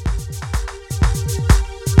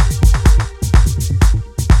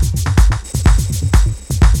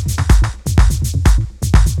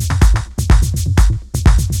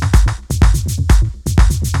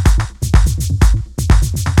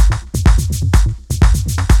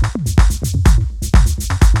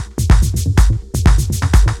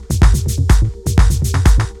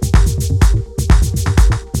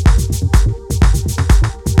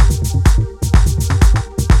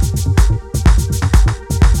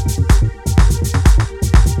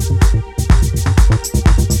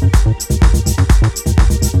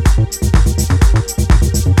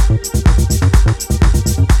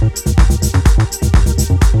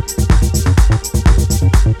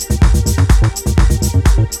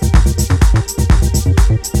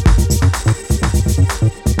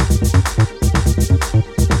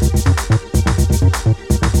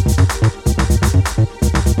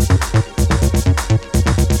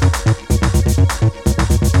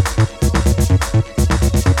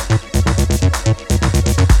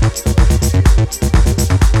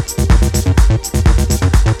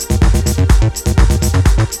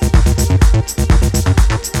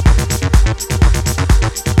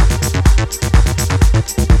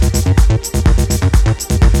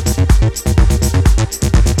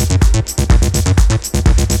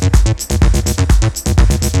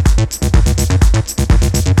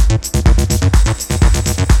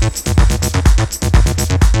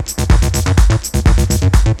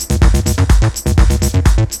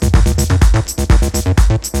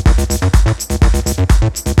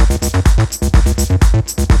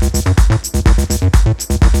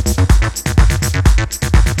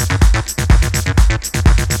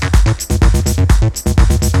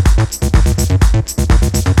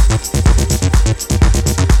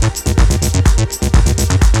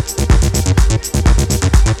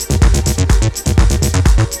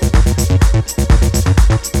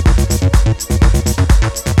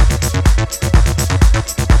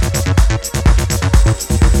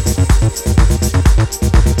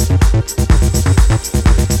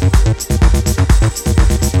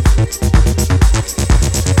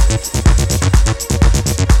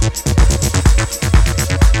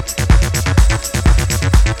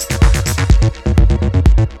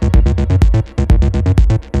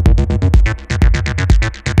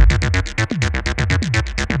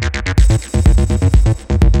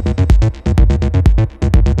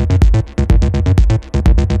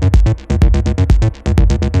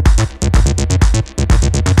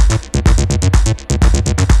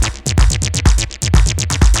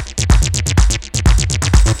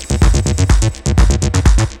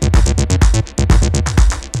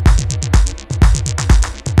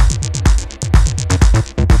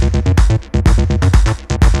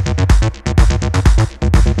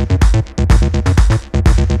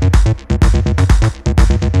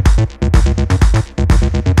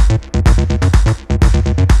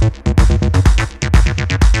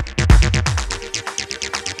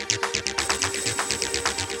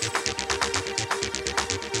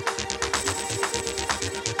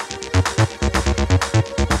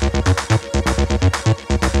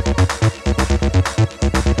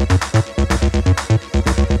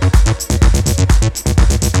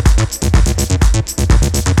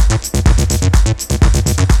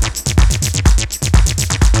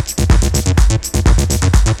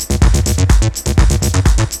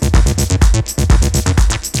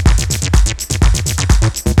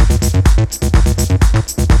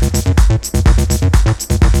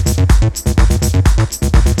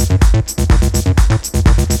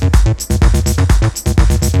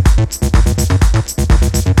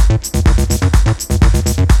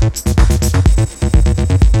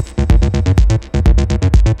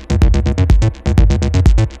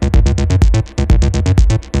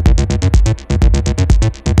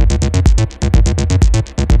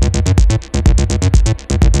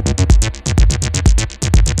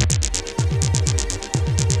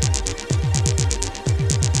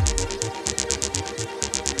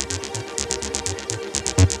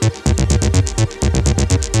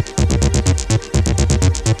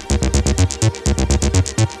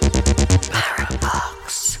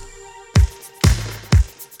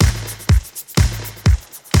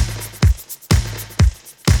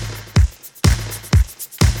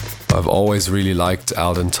 I've always really liked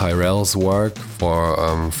Alden Tyrell's work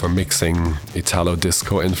for mixing Italo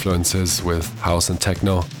disco influences with house and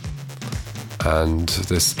techno, and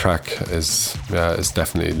this track is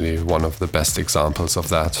definitely one of the best examples of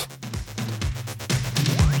that.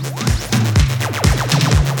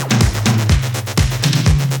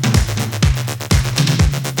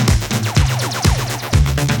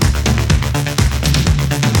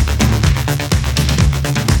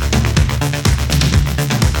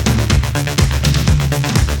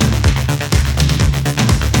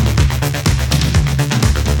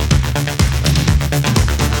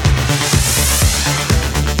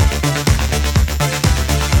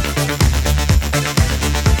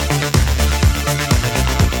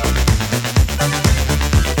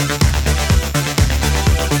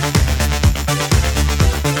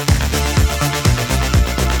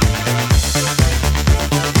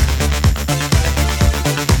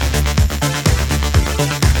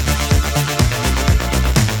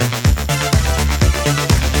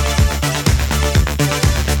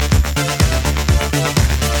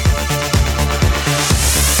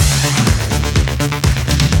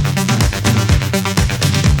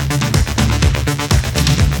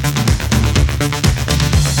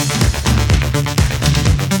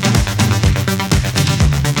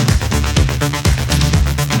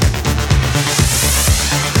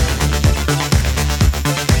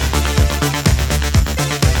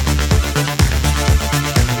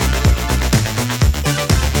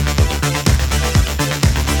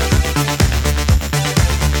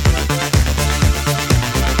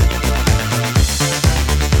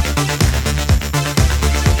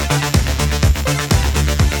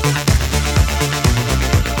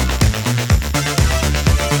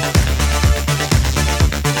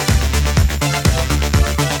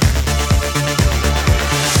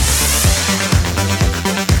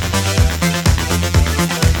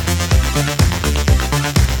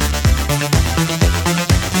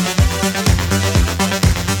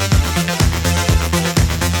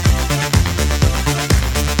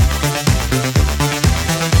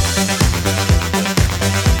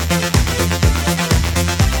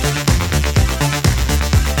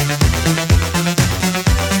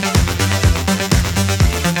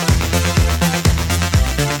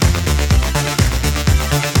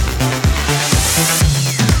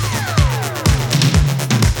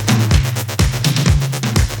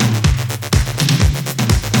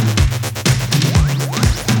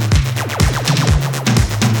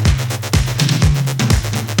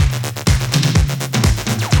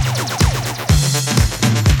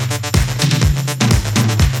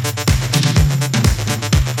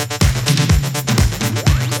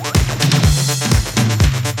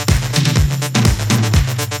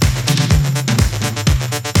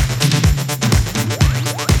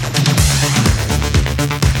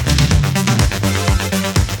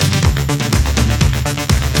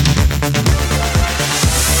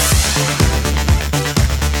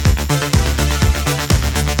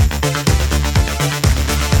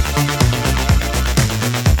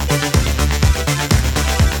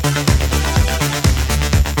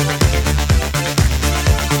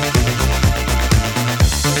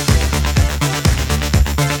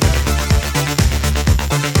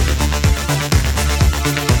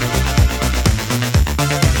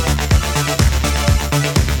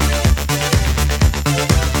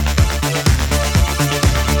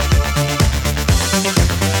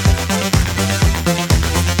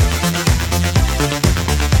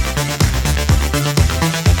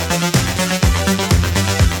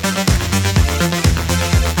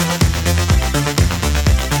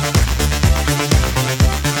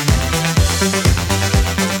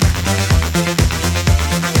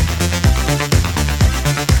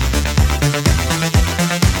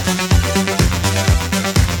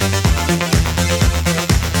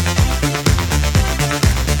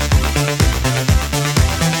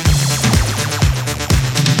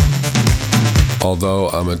 Although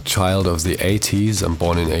I'm a child of the 80s, I'm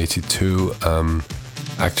born in 82,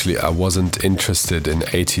 actually I wasn't interested in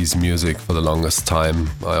 80s music for the longest time.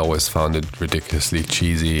 I always found it ridiculously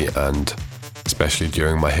cheesy, and especially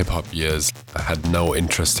during my hip-hop years, I had no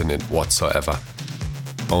interest in it whatsoever.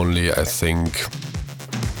 Only I think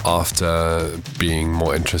after being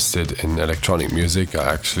more interested in electronic music,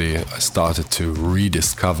 I started to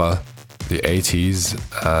rediscover the 80s,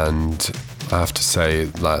 and I have to say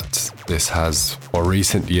that this has, for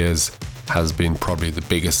recent years, has been probably the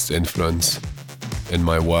biggest influence in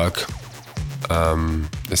my work,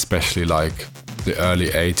 especially like the early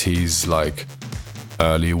 80s, like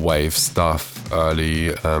early wave stuff, early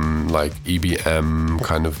like EBM,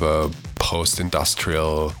 kind of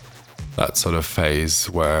post-industrial that sort of phase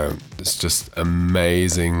where it's just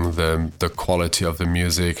amazing. The quality of the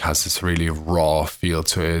music has this really raw feel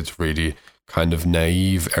to it, really kind of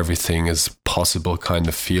naive, everything is possible kind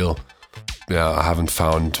of feel. Yeah, I haven't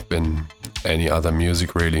found in any other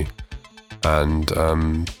music really. And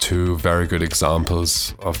two very good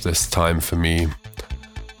examples of this time for me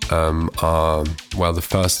are, well, the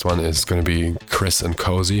first one is going to be Chris and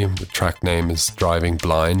Cozy. The track name is Driving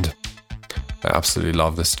Blind. I absolutely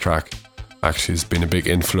love this track. Actually, it's been a big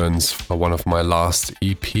influence for one of my last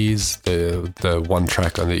EPs. The one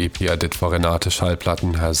track on the EP I did for Renate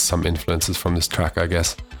Schallplatten has some influences from this track, I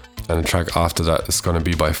guess. And the track after that is going to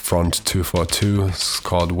be by Front 242. It's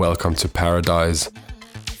called Welcome to Paradise,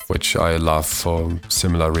 which I love for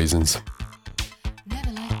similar reasons.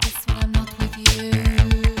 Never like this when I'm not with you.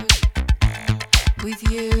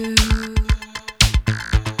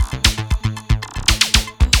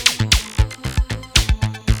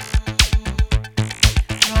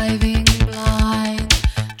 Driving blind,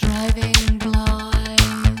 driving blind.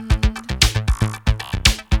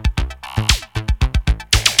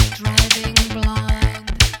 Driving blind,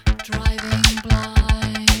 driving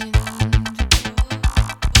blind.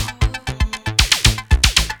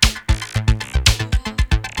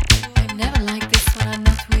 I never like this when I'm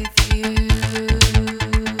not with you.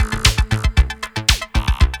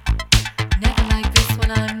 Never like this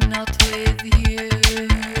when I'm not with you.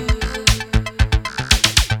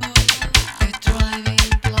 You're driving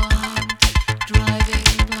blind,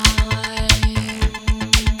 driving blind.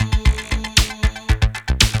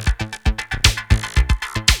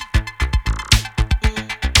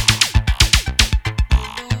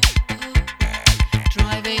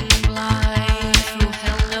 Driving blind through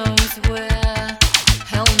hell knows where,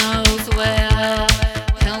 hell knows where,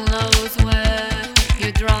 hell knows where.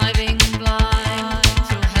 You're driving blind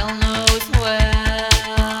through hell knows where.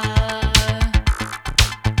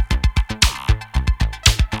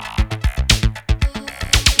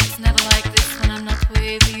 It's never like this when I'm not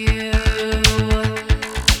with you.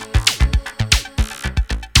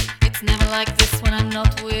 It's never like this when I'm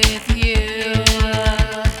not with you.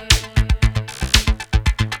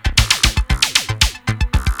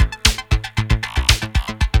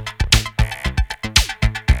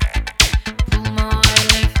 Pull my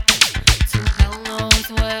lift to hell knows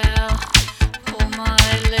where. Pull my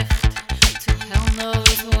lift to hell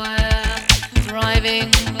knows where. Driving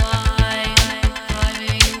blind,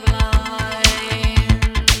 driving blind.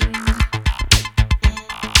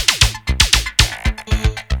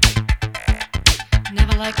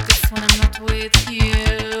 Never like this when I'm not with you.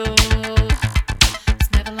 It's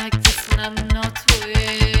never like this when I'm not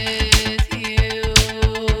with you.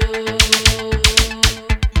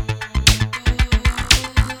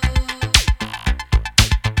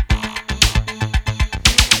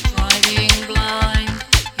 Driving blind,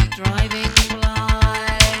 you're driving blind.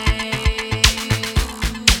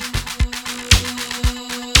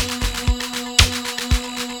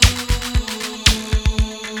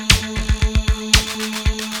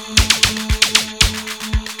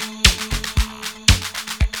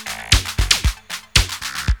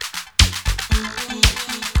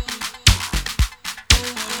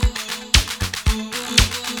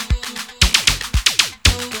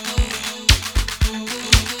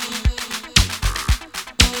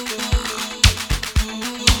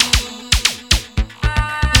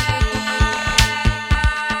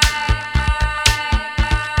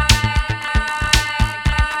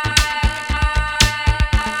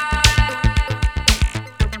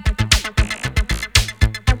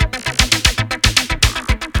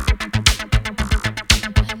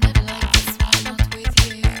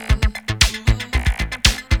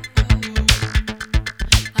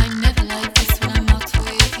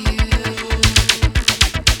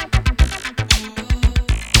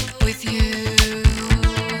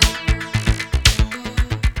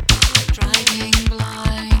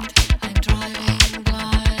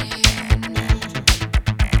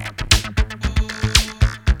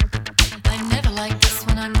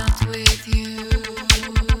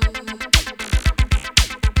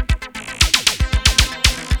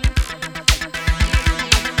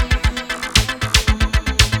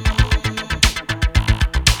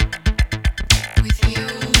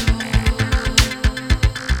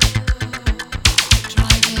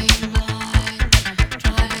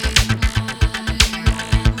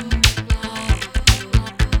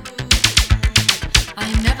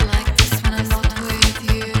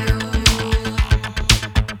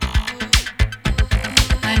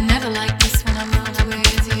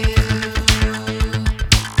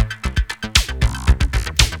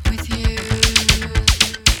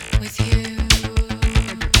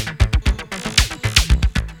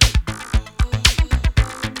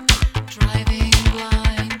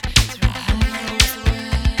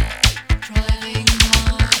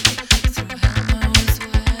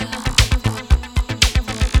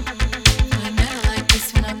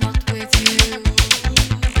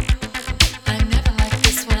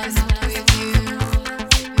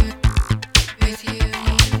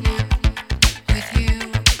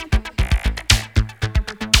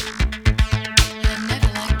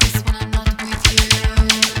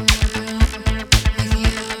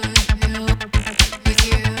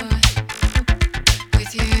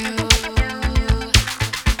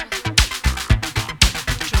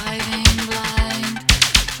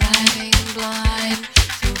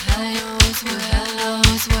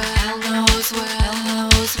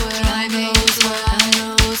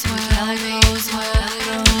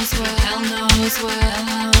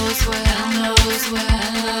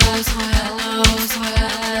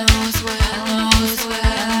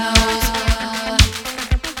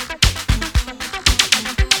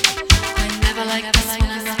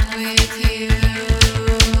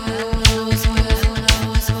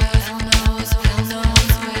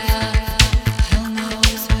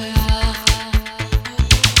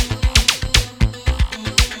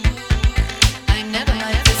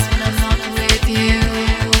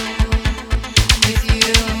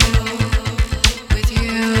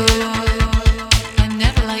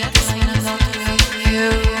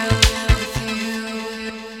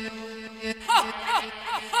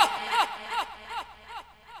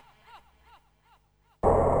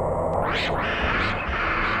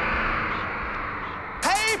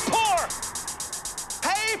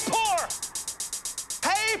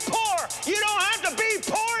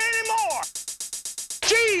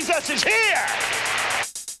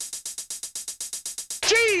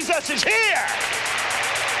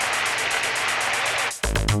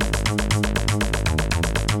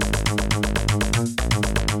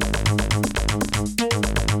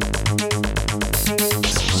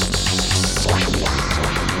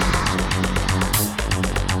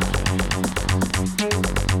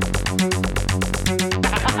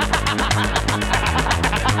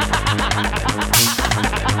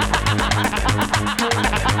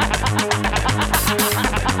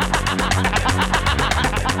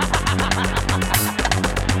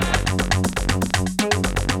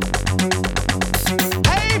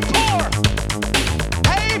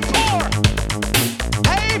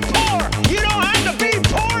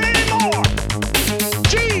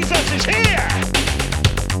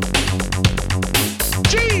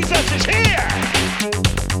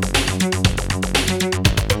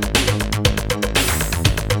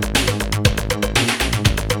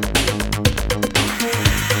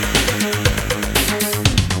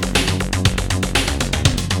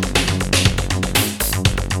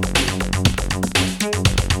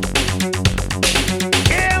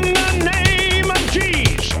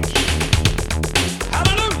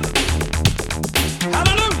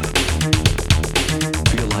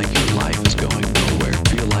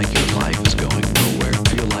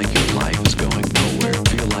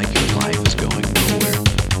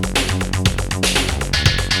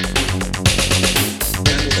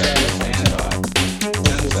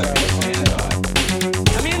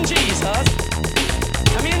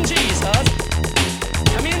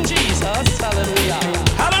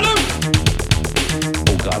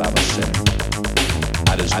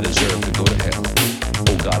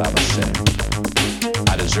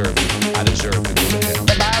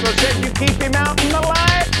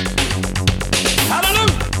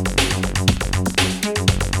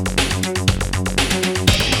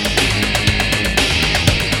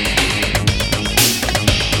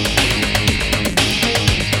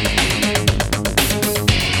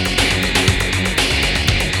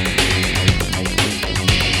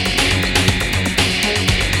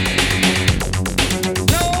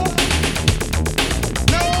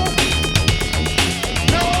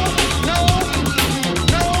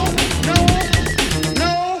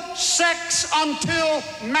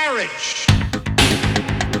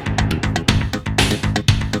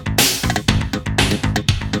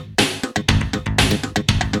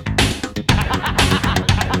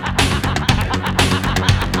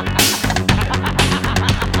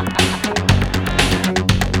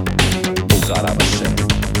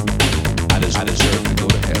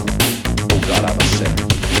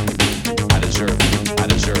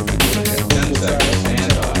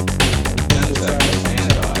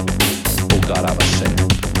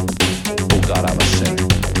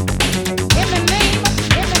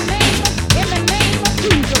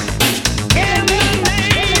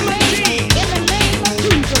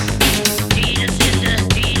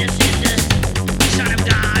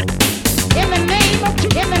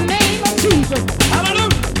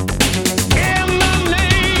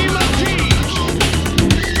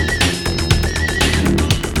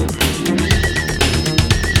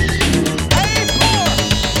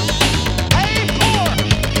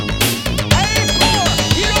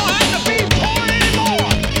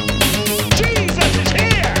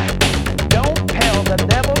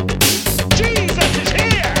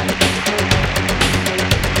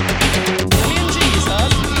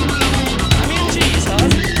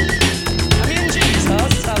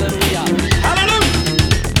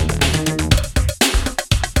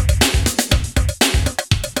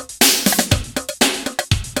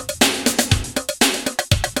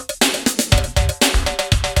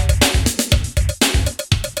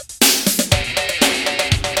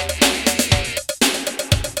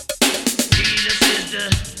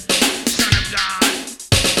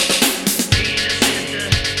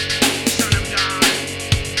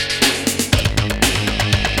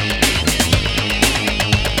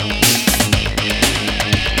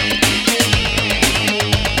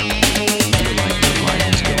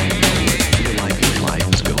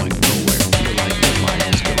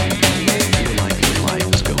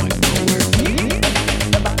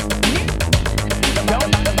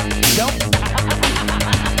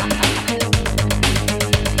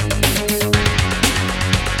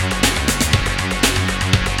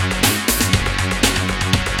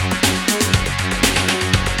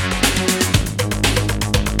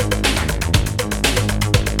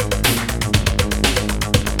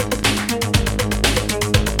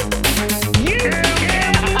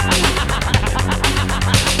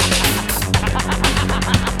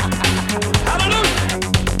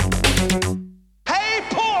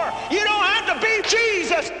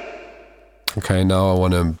 okay, now I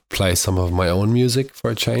want to play some of my own music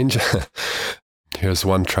for a change. Here's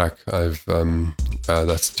one track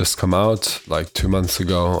that's just come out like 2 months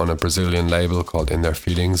ago on a Brazilian label called In Their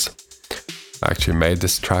Feelings. I actually made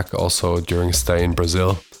this track also during a stay in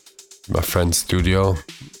Brazil, my friend's studio,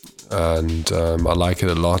 and I like it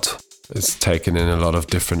a lot. It's taken in a lot of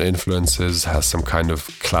different influences, has some kind of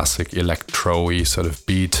classic electro-y sort of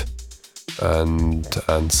beat, and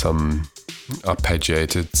some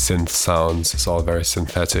arpeggiated synth sounds. It's all very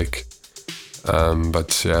synthetic.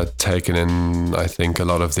 But yeah, taken in, I think, a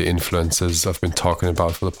lot of the influences I've been talking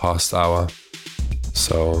about for the past hour.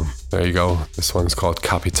 So there you go. This one's called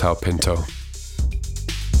Capital Pinto.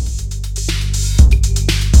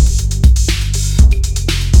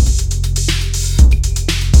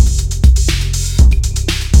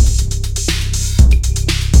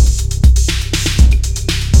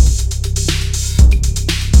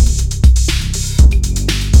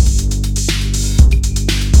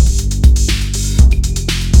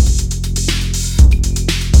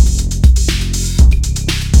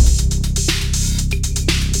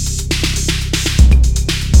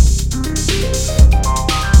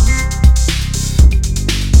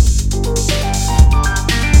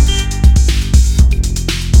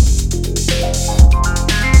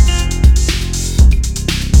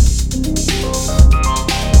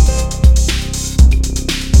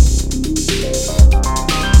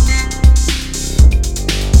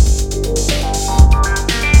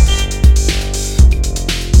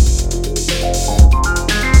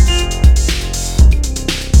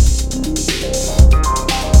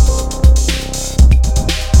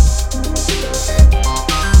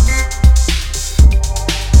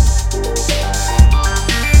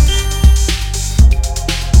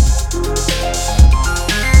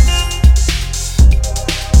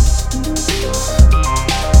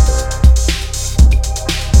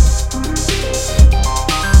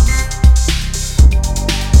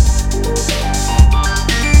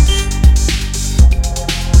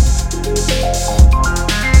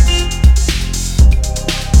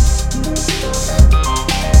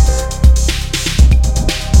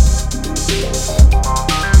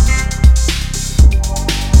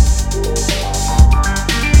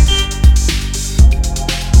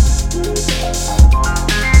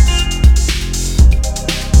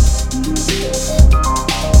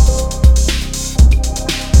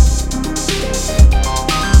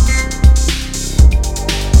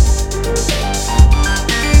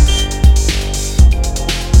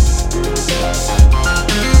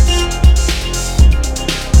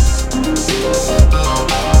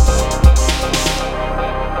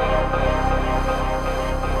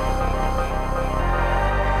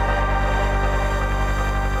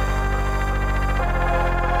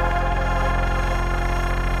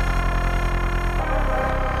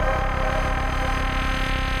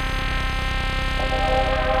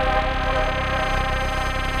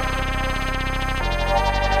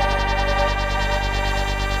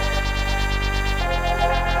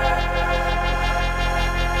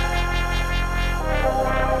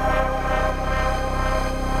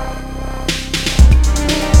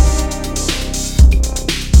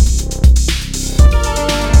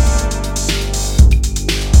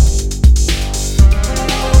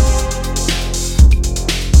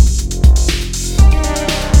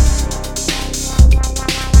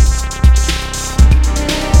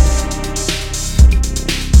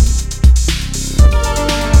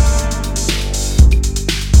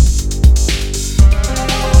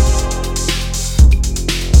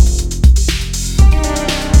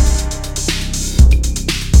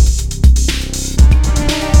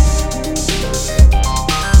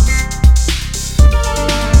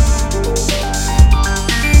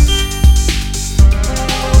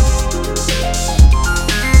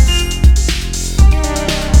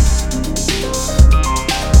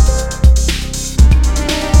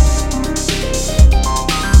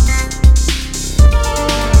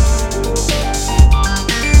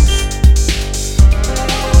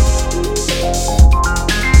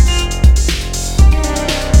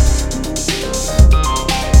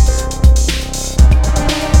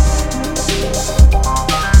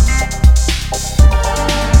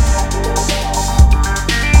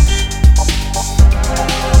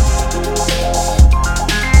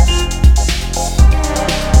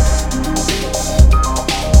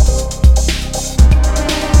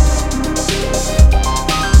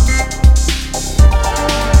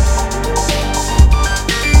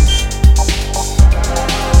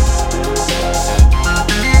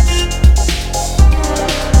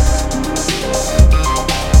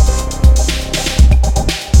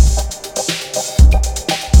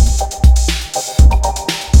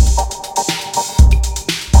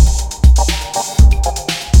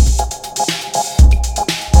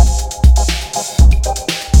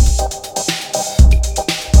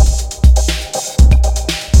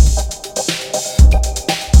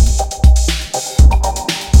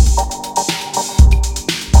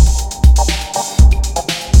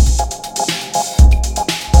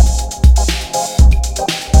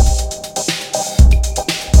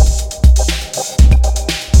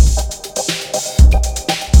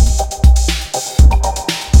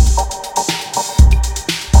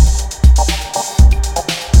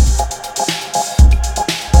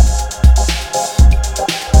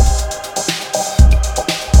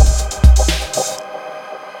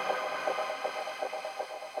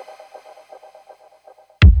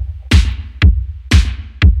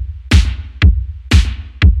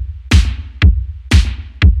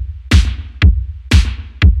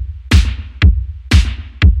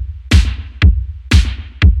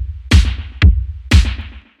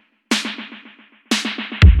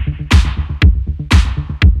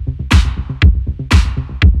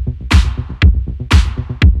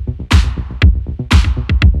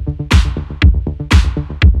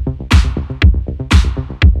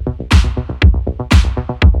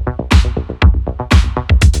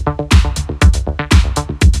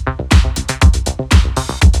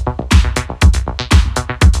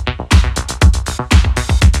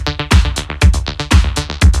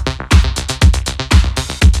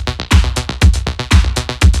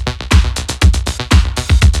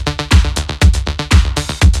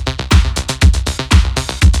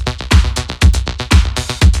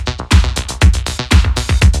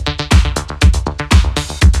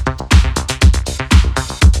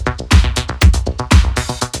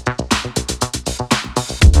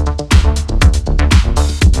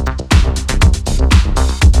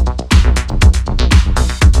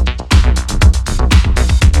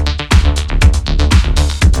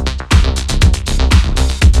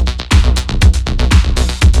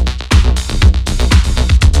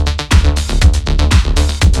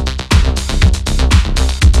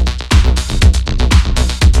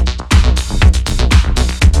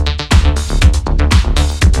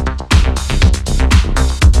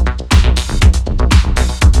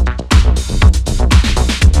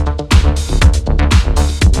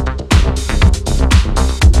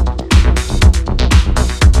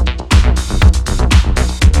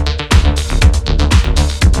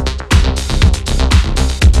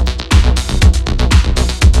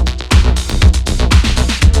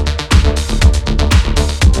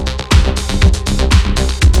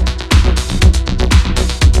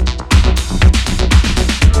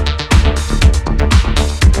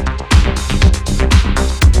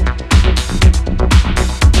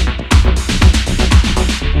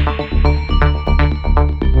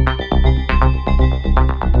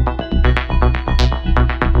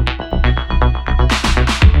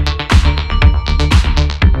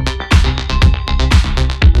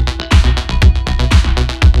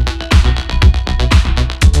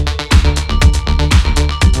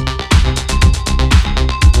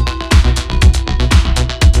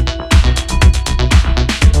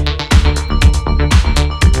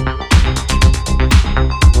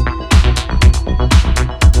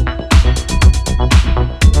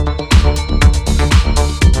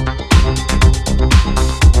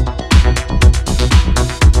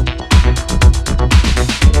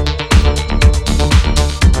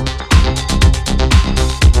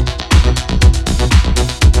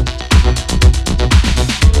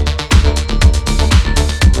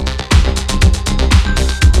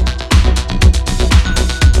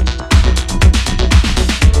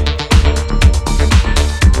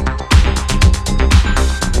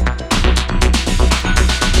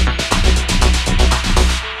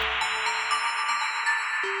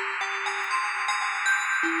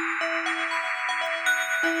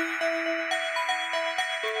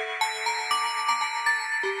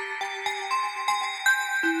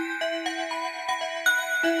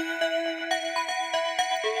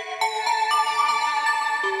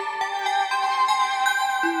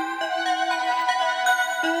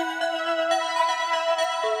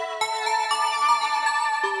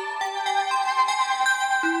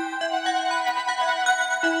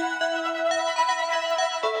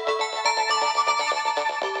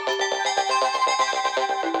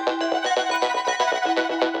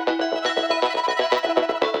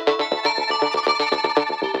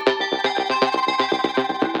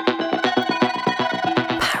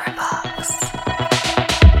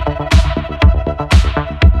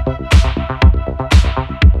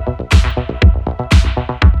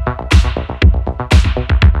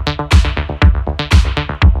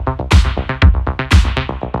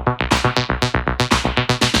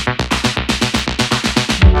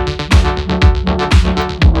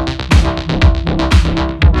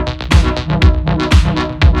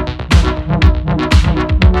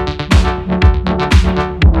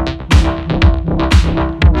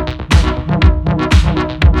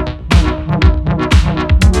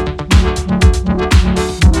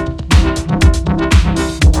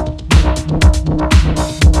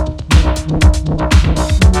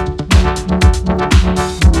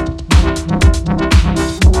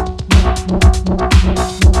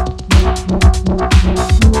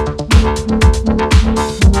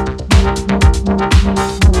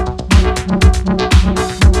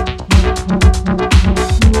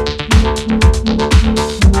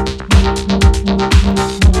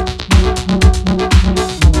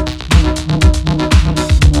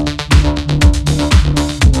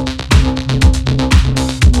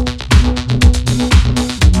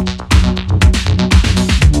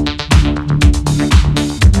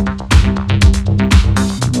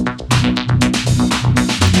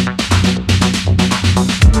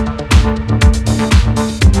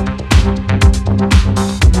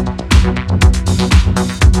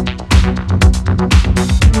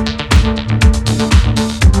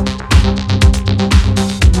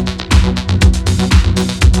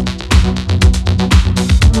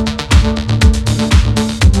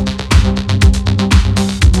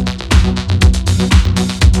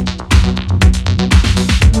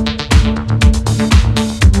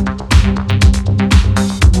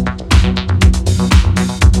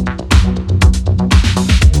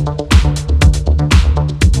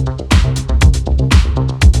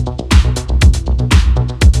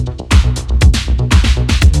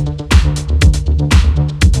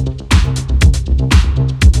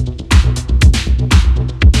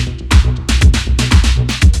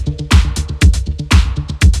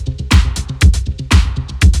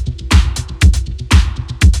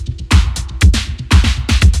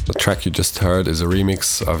 track you just heard is a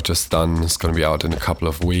remix I've just done. It's going to be out in a couple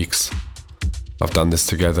of weeks. I've done this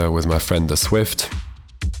together with my friend The Swift.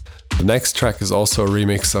 The next track is also a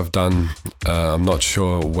remix I've done. I'm not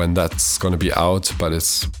sure when that's going to be out, but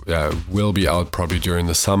it will be out probably during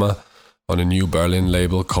the summer on a new Berlin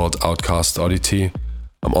label called Outcast Oddity.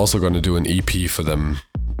 I'm also going to do an EP for them,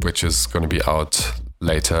 which is going to be out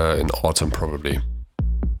later in autumn probably.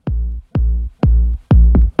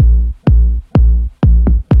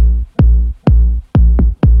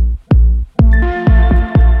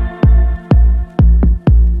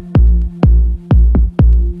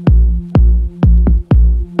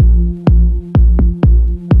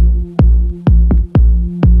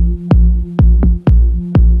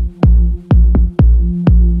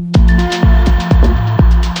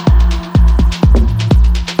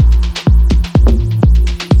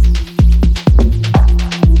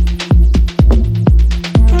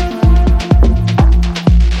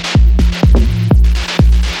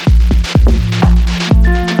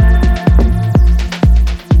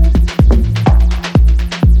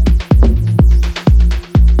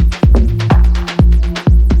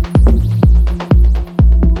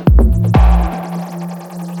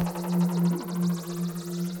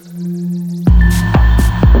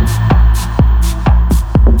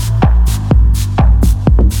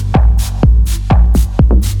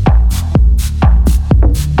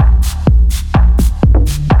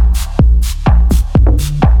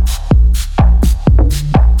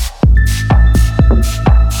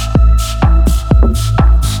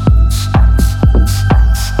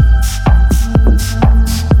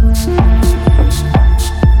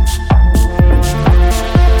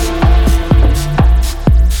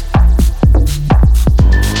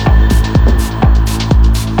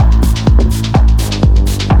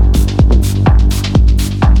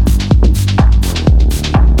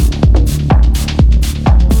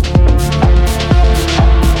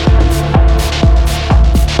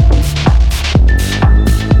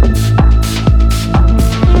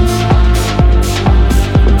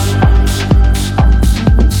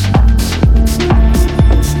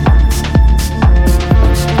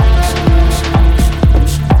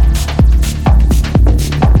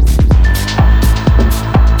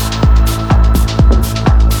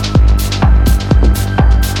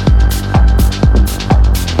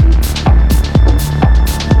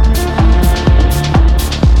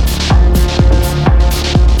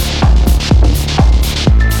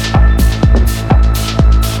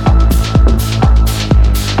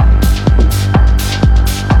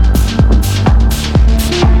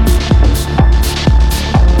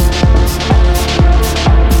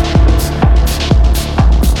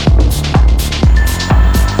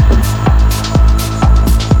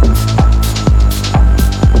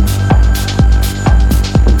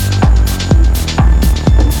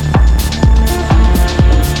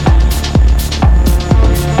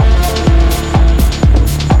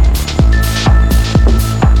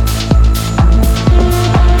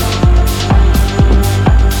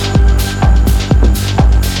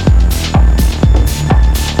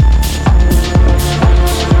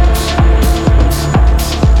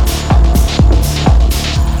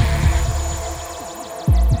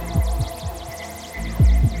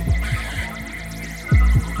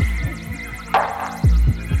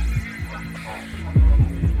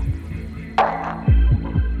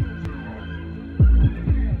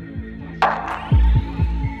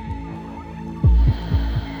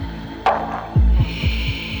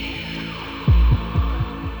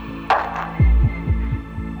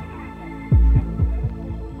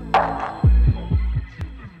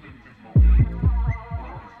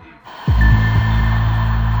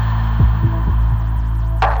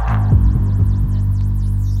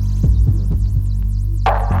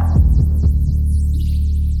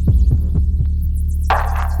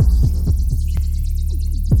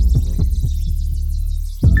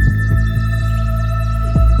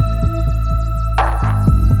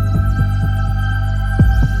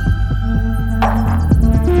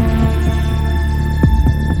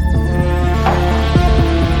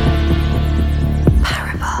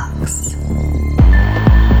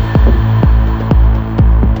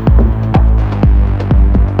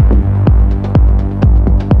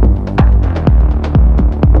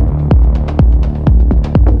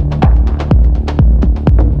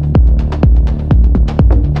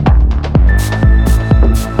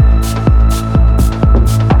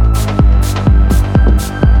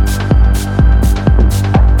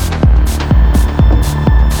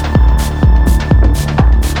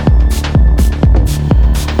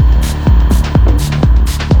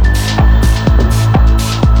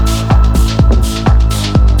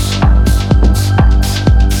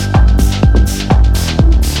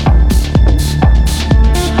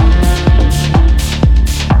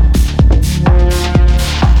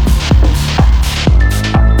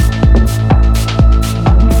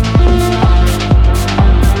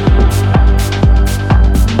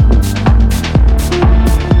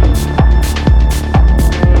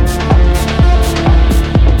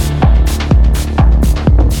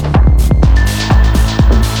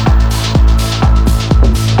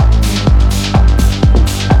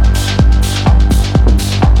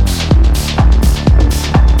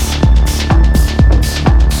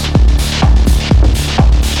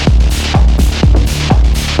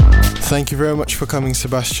 Thank you very much for coming,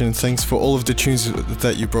 Sebastian. Thanks for all of the tunes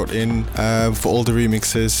that you brought in, for all the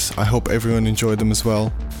remixes. I hope everyone enjoyed them as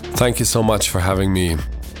well. Thank you so much for having me.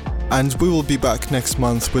 And we will be back next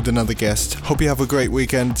month with another guest. Hope you have a great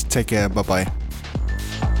weekend. Take care. Bye-bye.